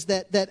says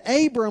that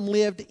Abram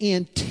lived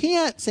in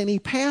tents and he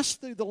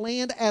passed through the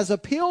land as a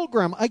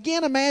pilgrim.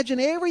 Again, imagine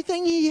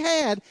everything he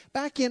had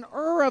back in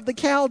Ur of the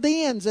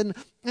Chaldeans, and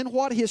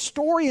what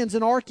historians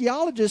and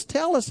archaeologists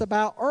tell us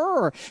about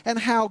Ur and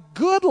how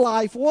good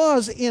life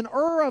was in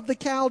Ur of the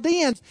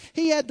Chaldeans.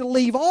 He had to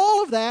leave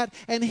all of that,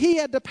 and he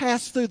had to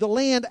pass through the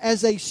land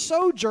as a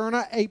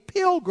sojourner, a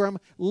pilgrim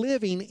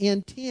living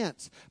in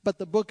tents. But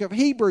the book of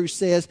Hebrews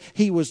says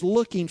he was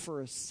looking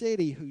for a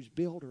city whose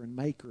builder and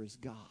maker is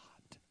God.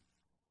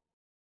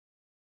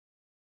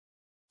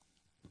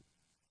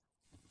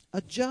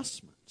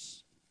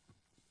 Adjustments.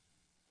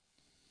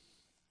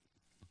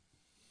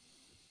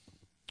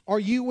 Are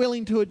you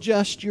willing to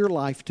adjust your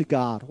life to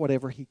God,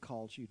 whatever He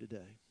calls you to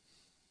do?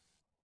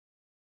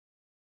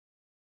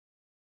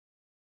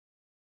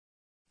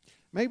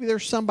 Maybe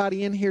there's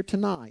somebody in here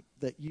tonight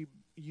that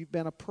you've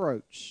been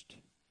approached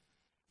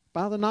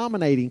by the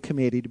nominating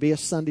committee to be a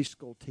Sunday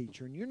school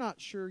teacher, and you're not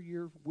sure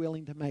you're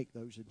willing to make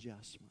those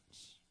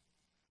adjustments.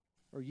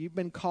 Or you've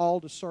been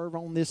called to serve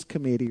on this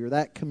committee or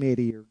that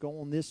committee or go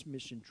on this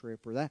mission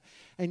trip or that,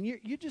 and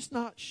you're just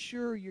not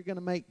sure you're going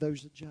to make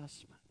those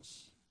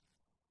adjustments.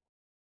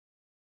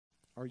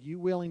 Are you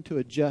willing to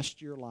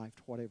adjust your life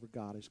to whatever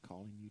God is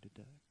calling you to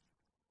do?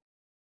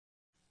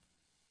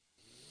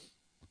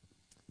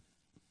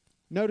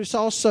 Notice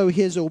also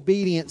his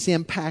obedience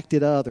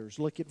impacted others.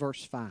 Look at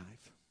verse 5.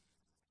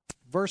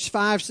 Verse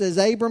 5 says,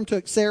 Abram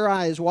took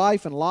Sarai his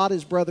wife and Lot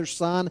his brother's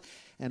son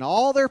and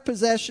all their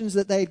possessions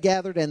that they had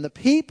gathered and the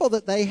people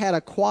that they had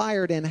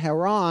acquired in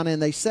Haran,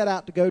 and they set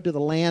out to go to the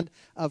land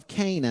of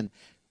Canaan.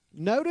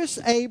 Notice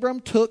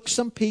Abram took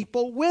some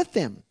people with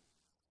him.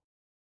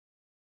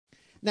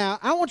 Now,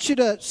 I want you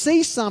to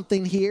see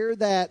something here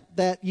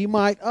that you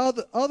might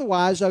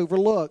otherwise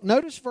overlook.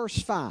 Notice verse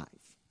 5.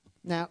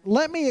 Now,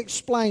 let me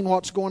explain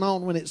what's going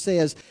on when it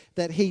says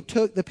that he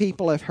took the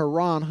people of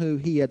Haran who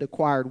he had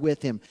acquired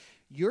with him.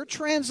 Your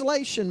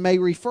translation may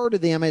refer to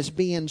them as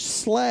being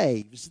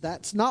slaves.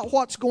 That's not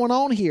what's going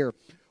on here.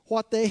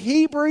 What the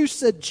Hebrews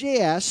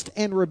suggest,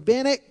 and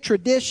rabbinic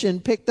tradition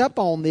picked up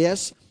on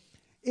this,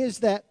 is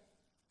that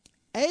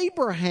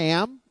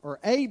Abraham, or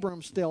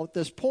Abram still at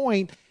this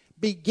point,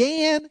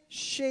 began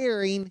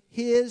sharing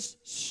his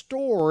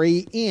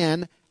story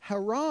in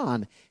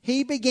Haran.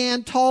 He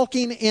began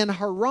talking in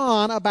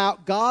Haran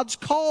about God's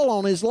call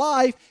on his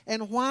life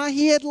and why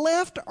he had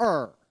left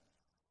Ur.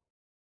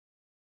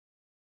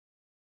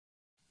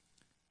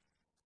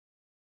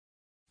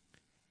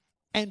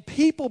 And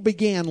people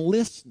began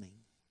listening.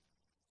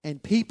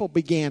 And people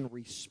began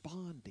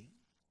responding.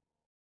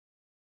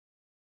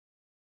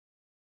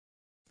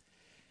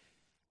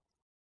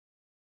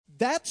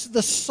 That's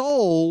the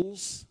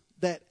souls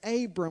that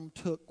Abram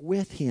took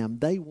with him.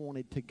 They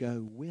wanted to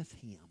go with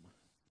him.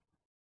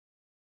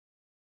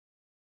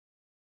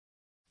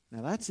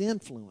 Now that's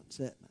influence,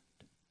 isn't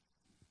it?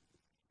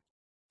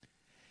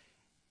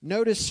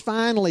 Notice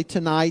finally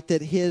tonight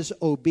that his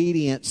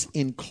obedience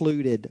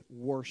included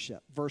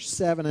worship. Verse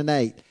 7 and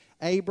 8.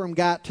 Abram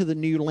got to the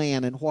new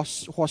land, and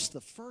what's the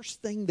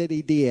first thing that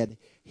he did?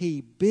 He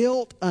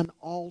built an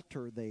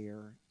altar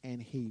there, and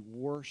he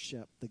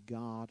worshiped the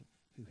God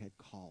who had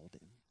called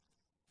him.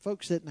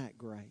 Folks, isn't that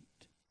great?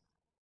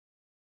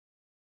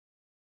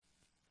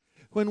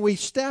 When we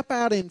step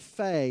out in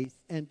faith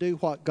and do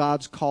what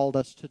God's called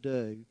us to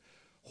do,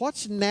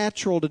 what's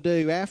natural to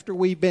do after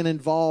we've been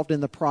involved in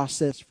the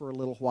process for a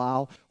little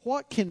while?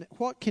 What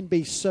can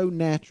be so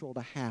natural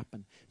to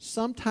happen?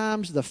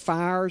 Sometimes the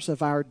fires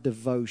of our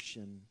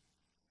devotion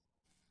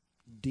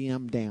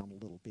dim down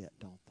a little bit,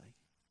 don't they?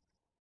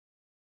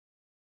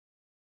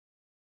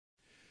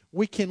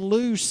 We can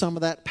lose some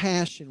of that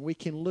passion. We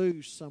can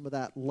lose some of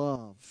that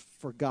love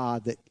for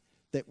God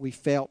that we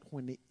felt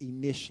when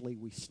initially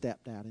we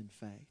stepped out in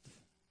faith.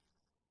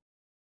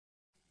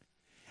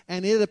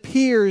 And it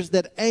appears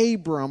that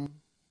Abram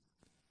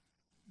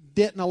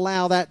didn't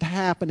allow that to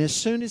happen. As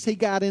soon as he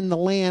got in the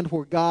land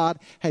where God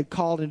had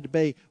called him to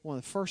be, one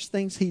of the first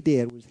things he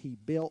did was he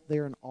built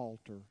there an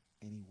altar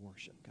and he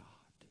worshiped God.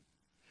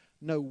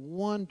 No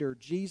wonder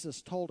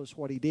Jesus told us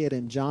what he did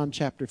in John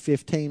chapter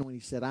 15 when he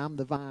said, I'm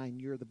the vine,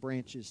 you're the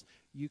branches.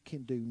 You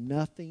can do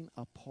nothing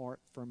apart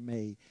from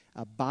me.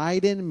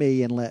 Abide in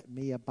me and let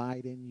me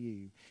abide in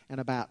you. And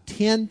about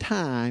 10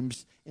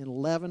 times in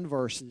 11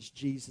 verses,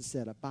 Jesus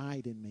said,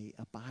 abide in me,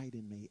 abide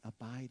in me,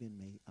 abide in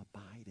me,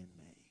 abide in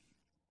me.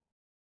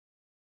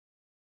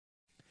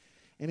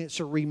 And it's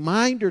a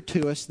reminder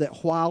to us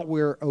that while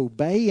we're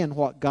obeying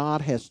what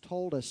God has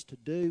told us to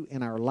do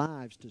in our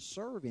lives to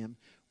serve him,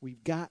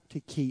 we've got to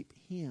keep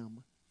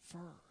him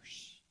first.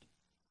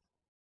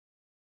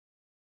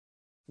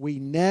 We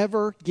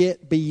never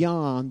get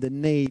beyond the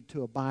need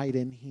to abide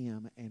in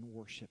him and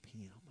worship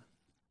him.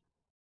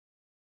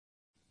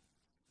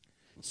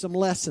 Some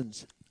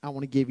lessons I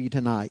want to give you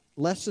tonight.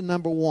 Lesson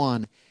number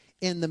 1.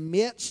 In the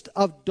midst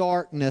of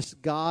darkness,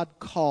 God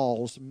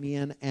calls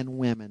men and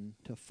women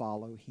to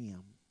follow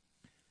him.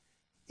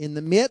 In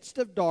the midst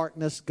of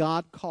darkness,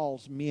 God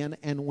calls men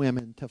and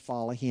women to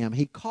follow him.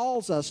 He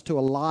calls us to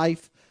a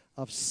life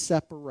of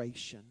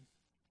separation.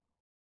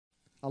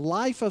 A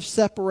life of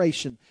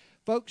separation.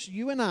 Folks,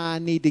 you and I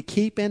need to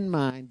keep in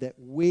mind that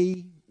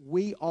we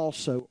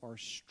also are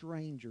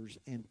strangers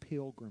and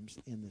pilgrims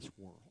in this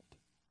world.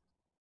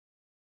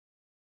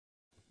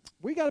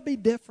 We got to be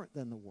different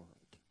than the world.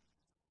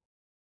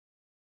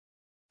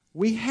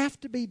 We have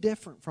to be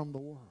different from the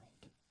world.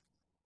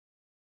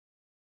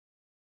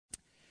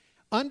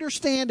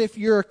 Understand, if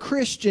you're a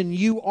Christian,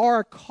 you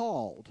are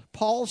called.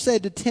 Paul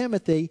said to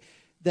Timothy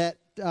that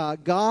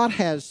God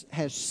has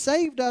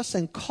saved us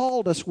and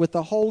called us with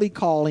a holy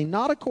calling,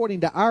 not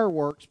according to our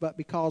works, but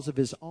because of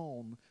his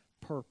own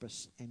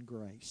purpose and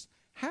grace.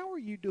 How are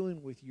you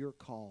doing with your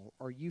call?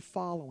 Are you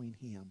following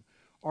him?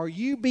 Are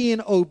you being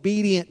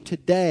obedient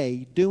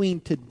today, doing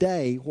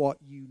today what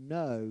you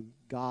know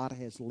God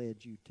has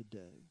led you to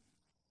do?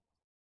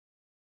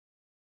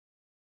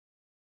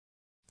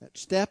 That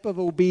step of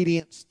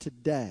obedience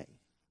today.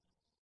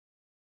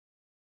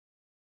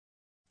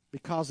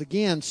 Because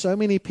again, so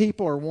many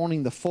people are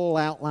wanting the full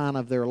outline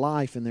of their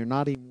life and they're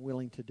not even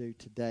willing to do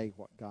today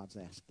what God's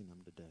asking them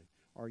to do.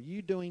 Are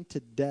you doing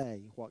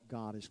today what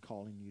God is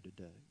calling you to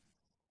do?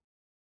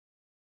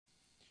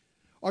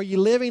 Are you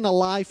living a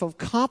life of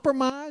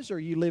compromise or are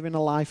you living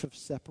a life of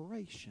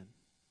separation?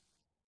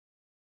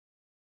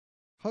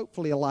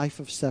 Hopefully a life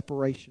of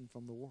separation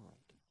from the world.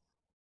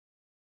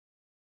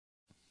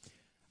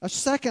 A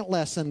second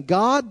lesson,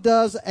 God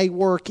does a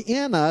work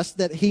in us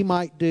that he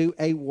might do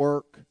a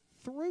work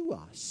through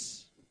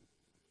us.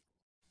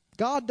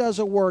 God does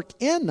a work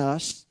in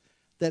us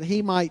that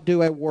he might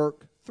do a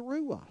work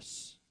through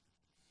us.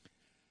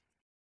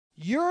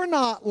 You're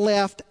not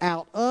left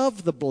out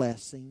of the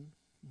blessing,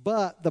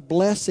 but the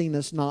blessing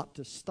is not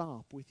to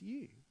stop with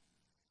you.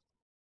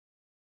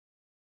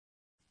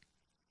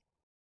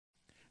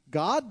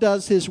 God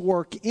does his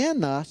work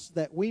in us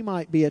that we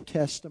might be a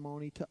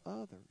testimony to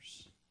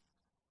others.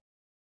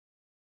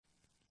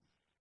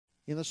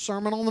 In the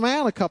Sermon on the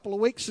Mount a couple of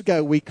weeks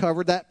ago, we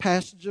covered that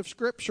passage of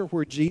Scripture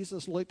where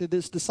Jesus looked at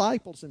his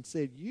disciples and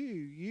said,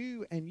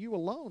 you, and you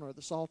alone are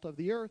the salt of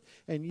the earth,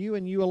 and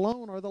you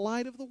alone are the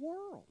light of the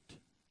world.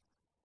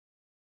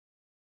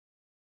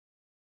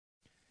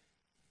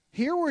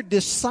 Here were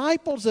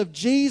disciples of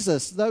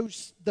Jesus,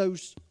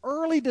 those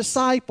early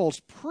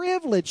disciples,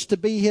 privileged to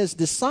be his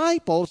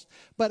disciples,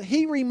 but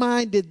he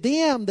reminded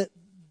them that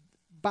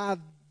by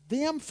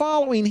them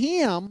following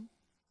him,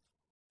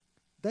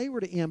 they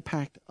were to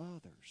impact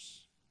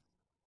others.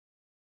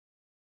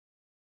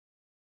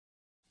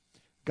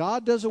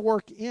 God does a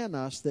work in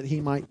us that he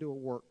might do a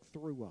work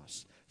through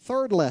us.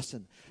 Third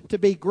lesson, to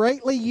be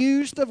greatly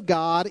used of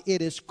God,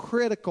 it is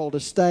critical to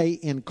stay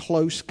in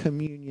close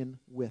communion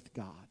with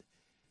God.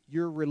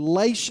 Your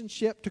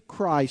relationship to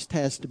Christ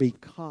has to be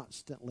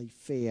constantly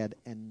fed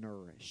and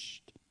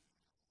nourished.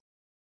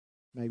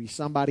 Maybe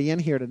somebody in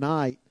here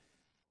tonight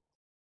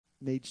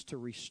needs to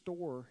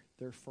restore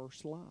their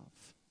first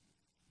love.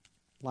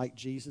 Like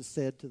Jesus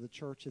said to the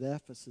church at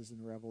Ephesus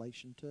in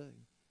Revelation 2.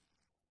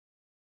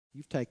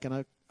 You've taken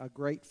a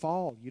great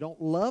fall. You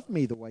don't love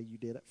me the way you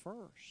did at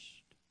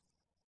first.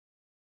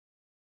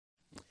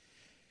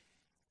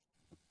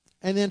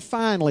 And then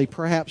finally,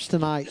 perhaps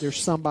tonight,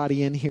 there's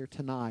somebody in here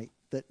tonight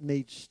that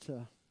needs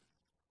to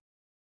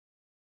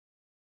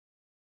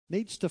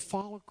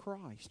follow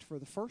Christ for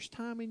the first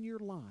time in your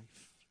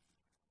life.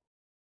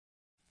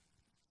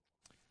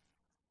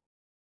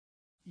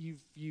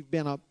 You've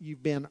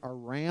been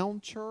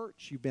around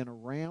church, you've been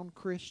around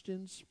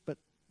Christians, but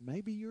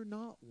maybe you're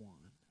not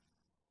one.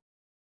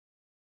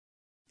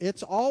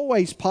 It's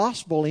always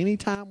possible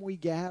anytime we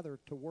gather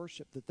to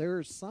worship that there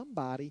is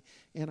somebody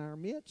in our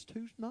midst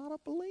who's not a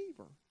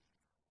believer.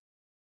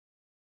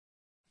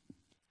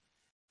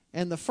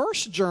 And the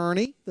first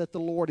journey that the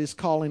Lord is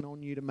calling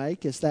on you to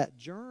make is that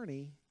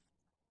journey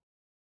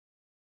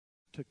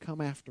to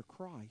come after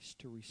Christ,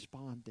 to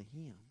respond to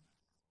him.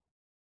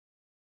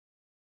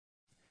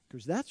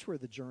 Because that's where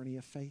the journey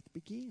of faith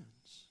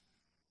begins.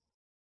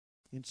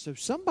 And so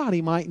somebody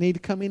might need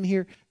to come in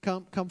here,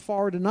 come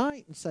forward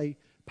tonight and say,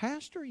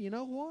 Pastor, you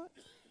know what?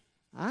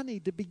 I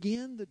need to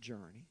begin the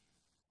journey.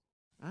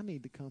 I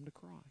need to come to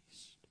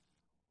Christ.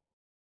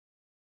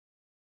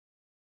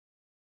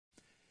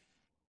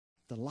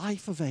 The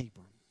life of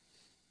Abram.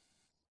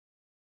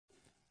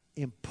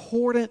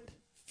 Important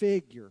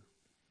figure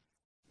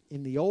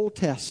in the Old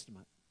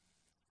Testament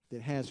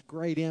that has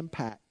great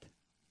impact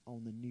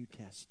on the New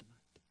Testament.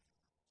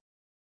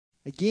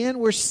 Again,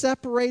 we're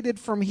separated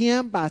from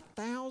him by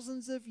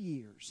thousands of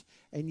years,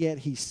 and yet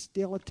he's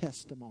still a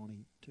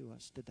testimony to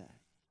us today.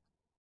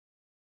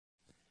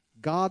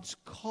 God's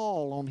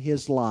call on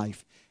his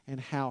life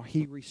and how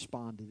he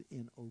responded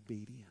in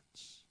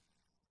obedience.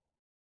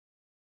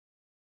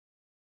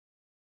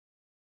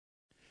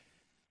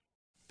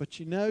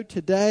 But you know,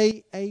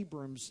 today,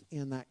 Abram's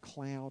in that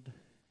cloud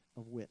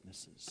of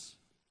witnesses.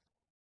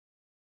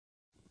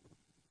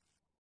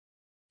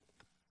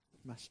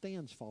 My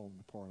stand's falling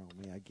apart on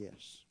me, I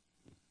guess.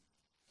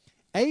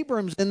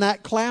 Abram's in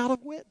that cloud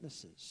of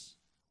witnesses.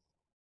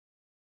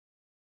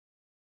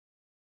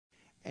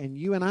 And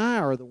you and I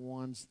are the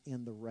ones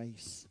in the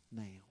race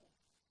now.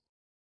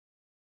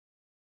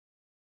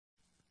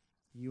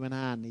 You and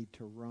I need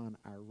to run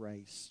our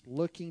race,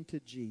 looking to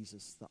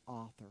Jesus, the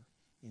author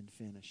and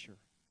finisher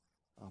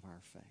of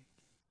our faith.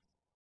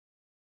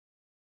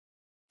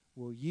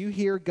 Will you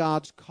hear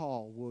God's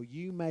call? Will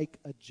you make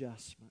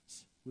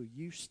adjustments? Will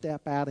you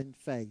step out in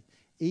faith,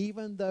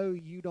 even though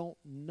you don't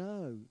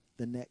know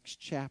the next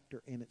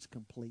chapter in its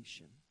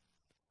completion?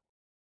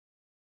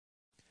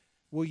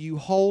 Will you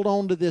hold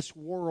on to this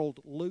world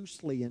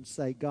loosely and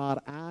say, God,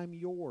 I'm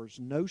yours,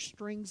 no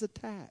strings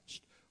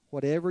attached.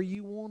 Whatever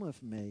you want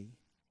of me,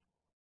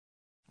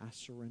 I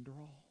surrender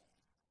all.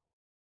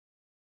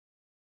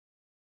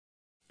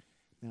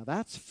 Now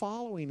that's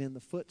following in the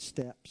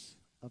footsteps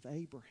of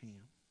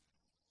Abraham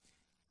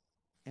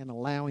and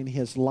allowing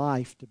his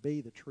life to be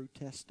the true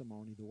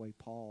testimony, the way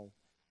Paul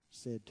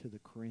said to the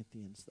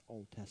Corinthians, the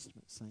Old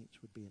Testament saints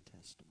would be a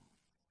testimony.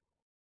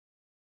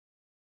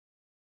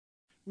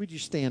 Would you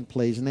stand,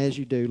 please? And as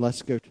you do,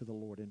 let's go to the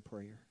Lord in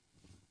prayer.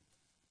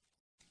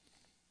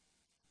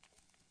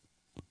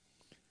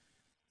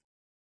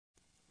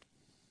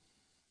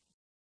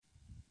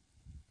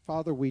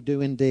 Father, we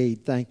do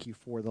indeed thank you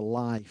for the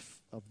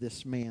life of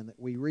this man that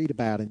we read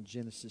about in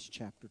Genesis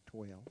chapter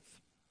 12.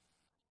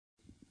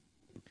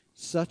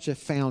 Such a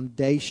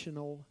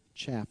foundational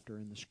chapter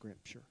in the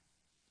Scripture.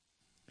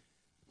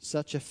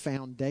 Such a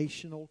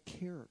foundational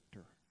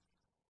character.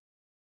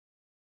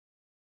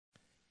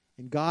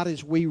 And God,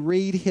 as we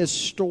read his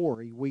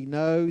story, we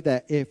know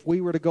that if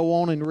we were to go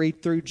on and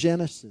read through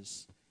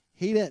Genesis,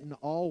 he didn't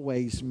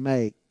always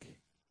make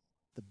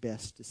the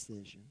best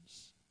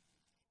decisions.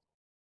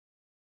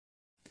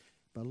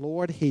 But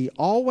Lord, he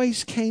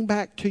always came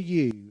back to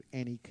you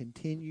and he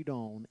continued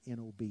on in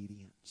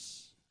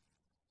obedience.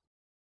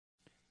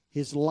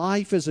 His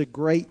life is a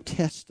great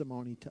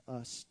testimony to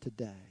us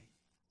today.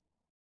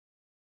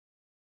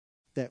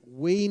 that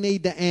we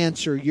need to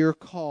answer your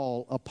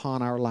call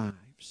upon our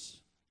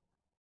lives.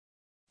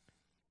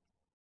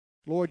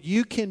 Lord,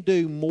 you can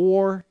do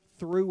more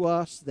through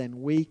us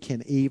than we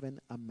can even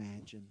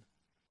imagine.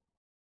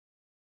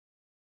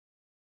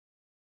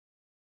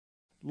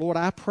 Lord,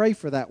 I pray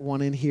for that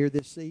one in here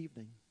this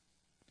evening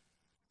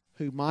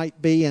who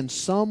might be in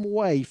some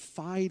way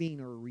fighting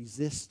or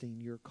resisting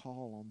your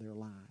call on their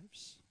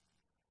lives.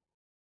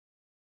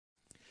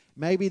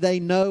 Maybe they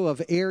know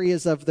of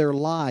areas of their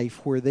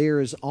life where there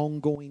is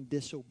ongoing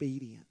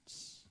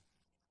disobedience.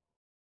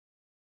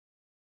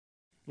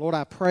 Lord,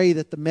 I pray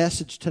that the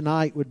message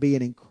tonight would be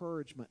an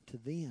encouragement to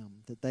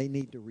them that they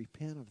need to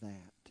repent of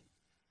that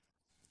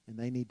and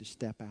they need to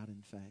step out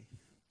in faith.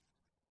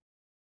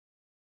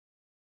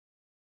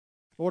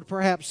 Lord,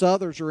 perhaps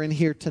others are in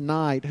here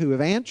tonight who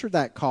have answered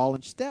that call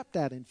and stepped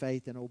out in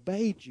faith and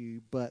obeyed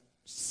you, but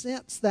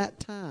since that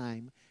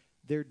time,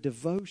 their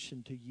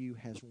devotion to you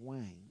has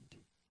waned.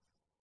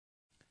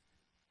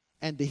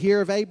 And to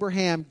hear of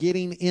Abraham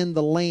getting in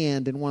the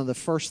land, and one of the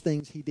first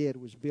things he did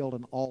was build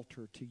an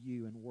altar to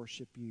you and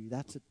worship you,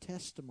 that's a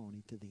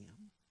testimony to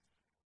them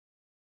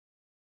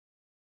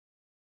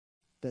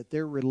that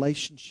their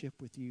relationship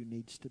with you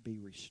needs to be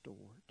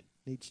restored,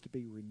 needs to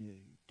be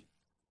renewed.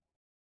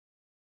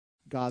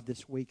 God,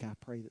 this week I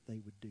pray that they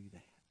would do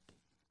that.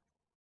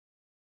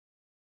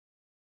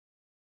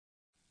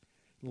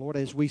 Lord,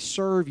 as we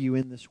serve you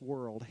in this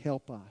world,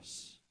 help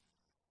us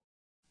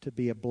to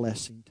be a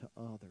blessing to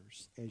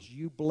others. As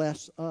you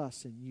bless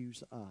us and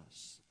use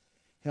us,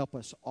 help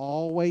us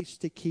always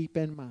to keep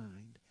in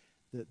mind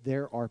that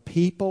there are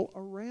people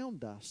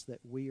around us that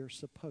we are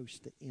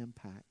supposed to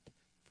impact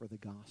for the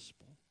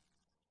gospel.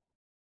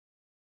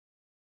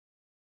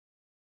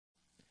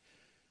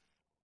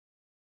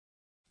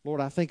 Lord,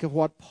 I think of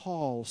what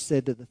Paul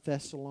said to the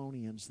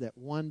Thessalonians, that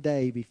one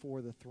day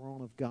before the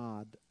throne of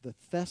God, the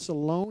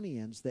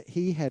Thessalonians that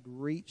he had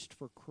reached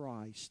for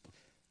Christ,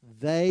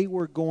 they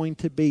were going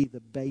to be the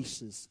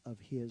basis of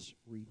his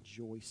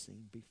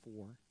rejoicing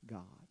before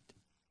God.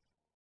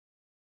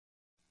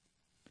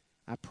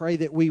 I pray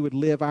that we would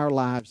live our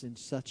lives in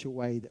such a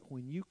way that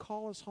when you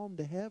call us home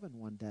to heaven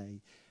one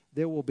day,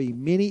 there will be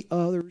many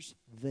others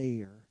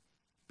there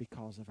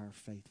because of our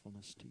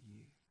faithfulness to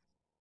you.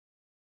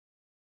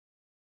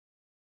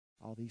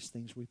 All these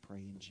things we pray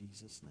in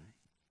Jesus' name.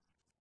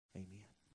 Amen.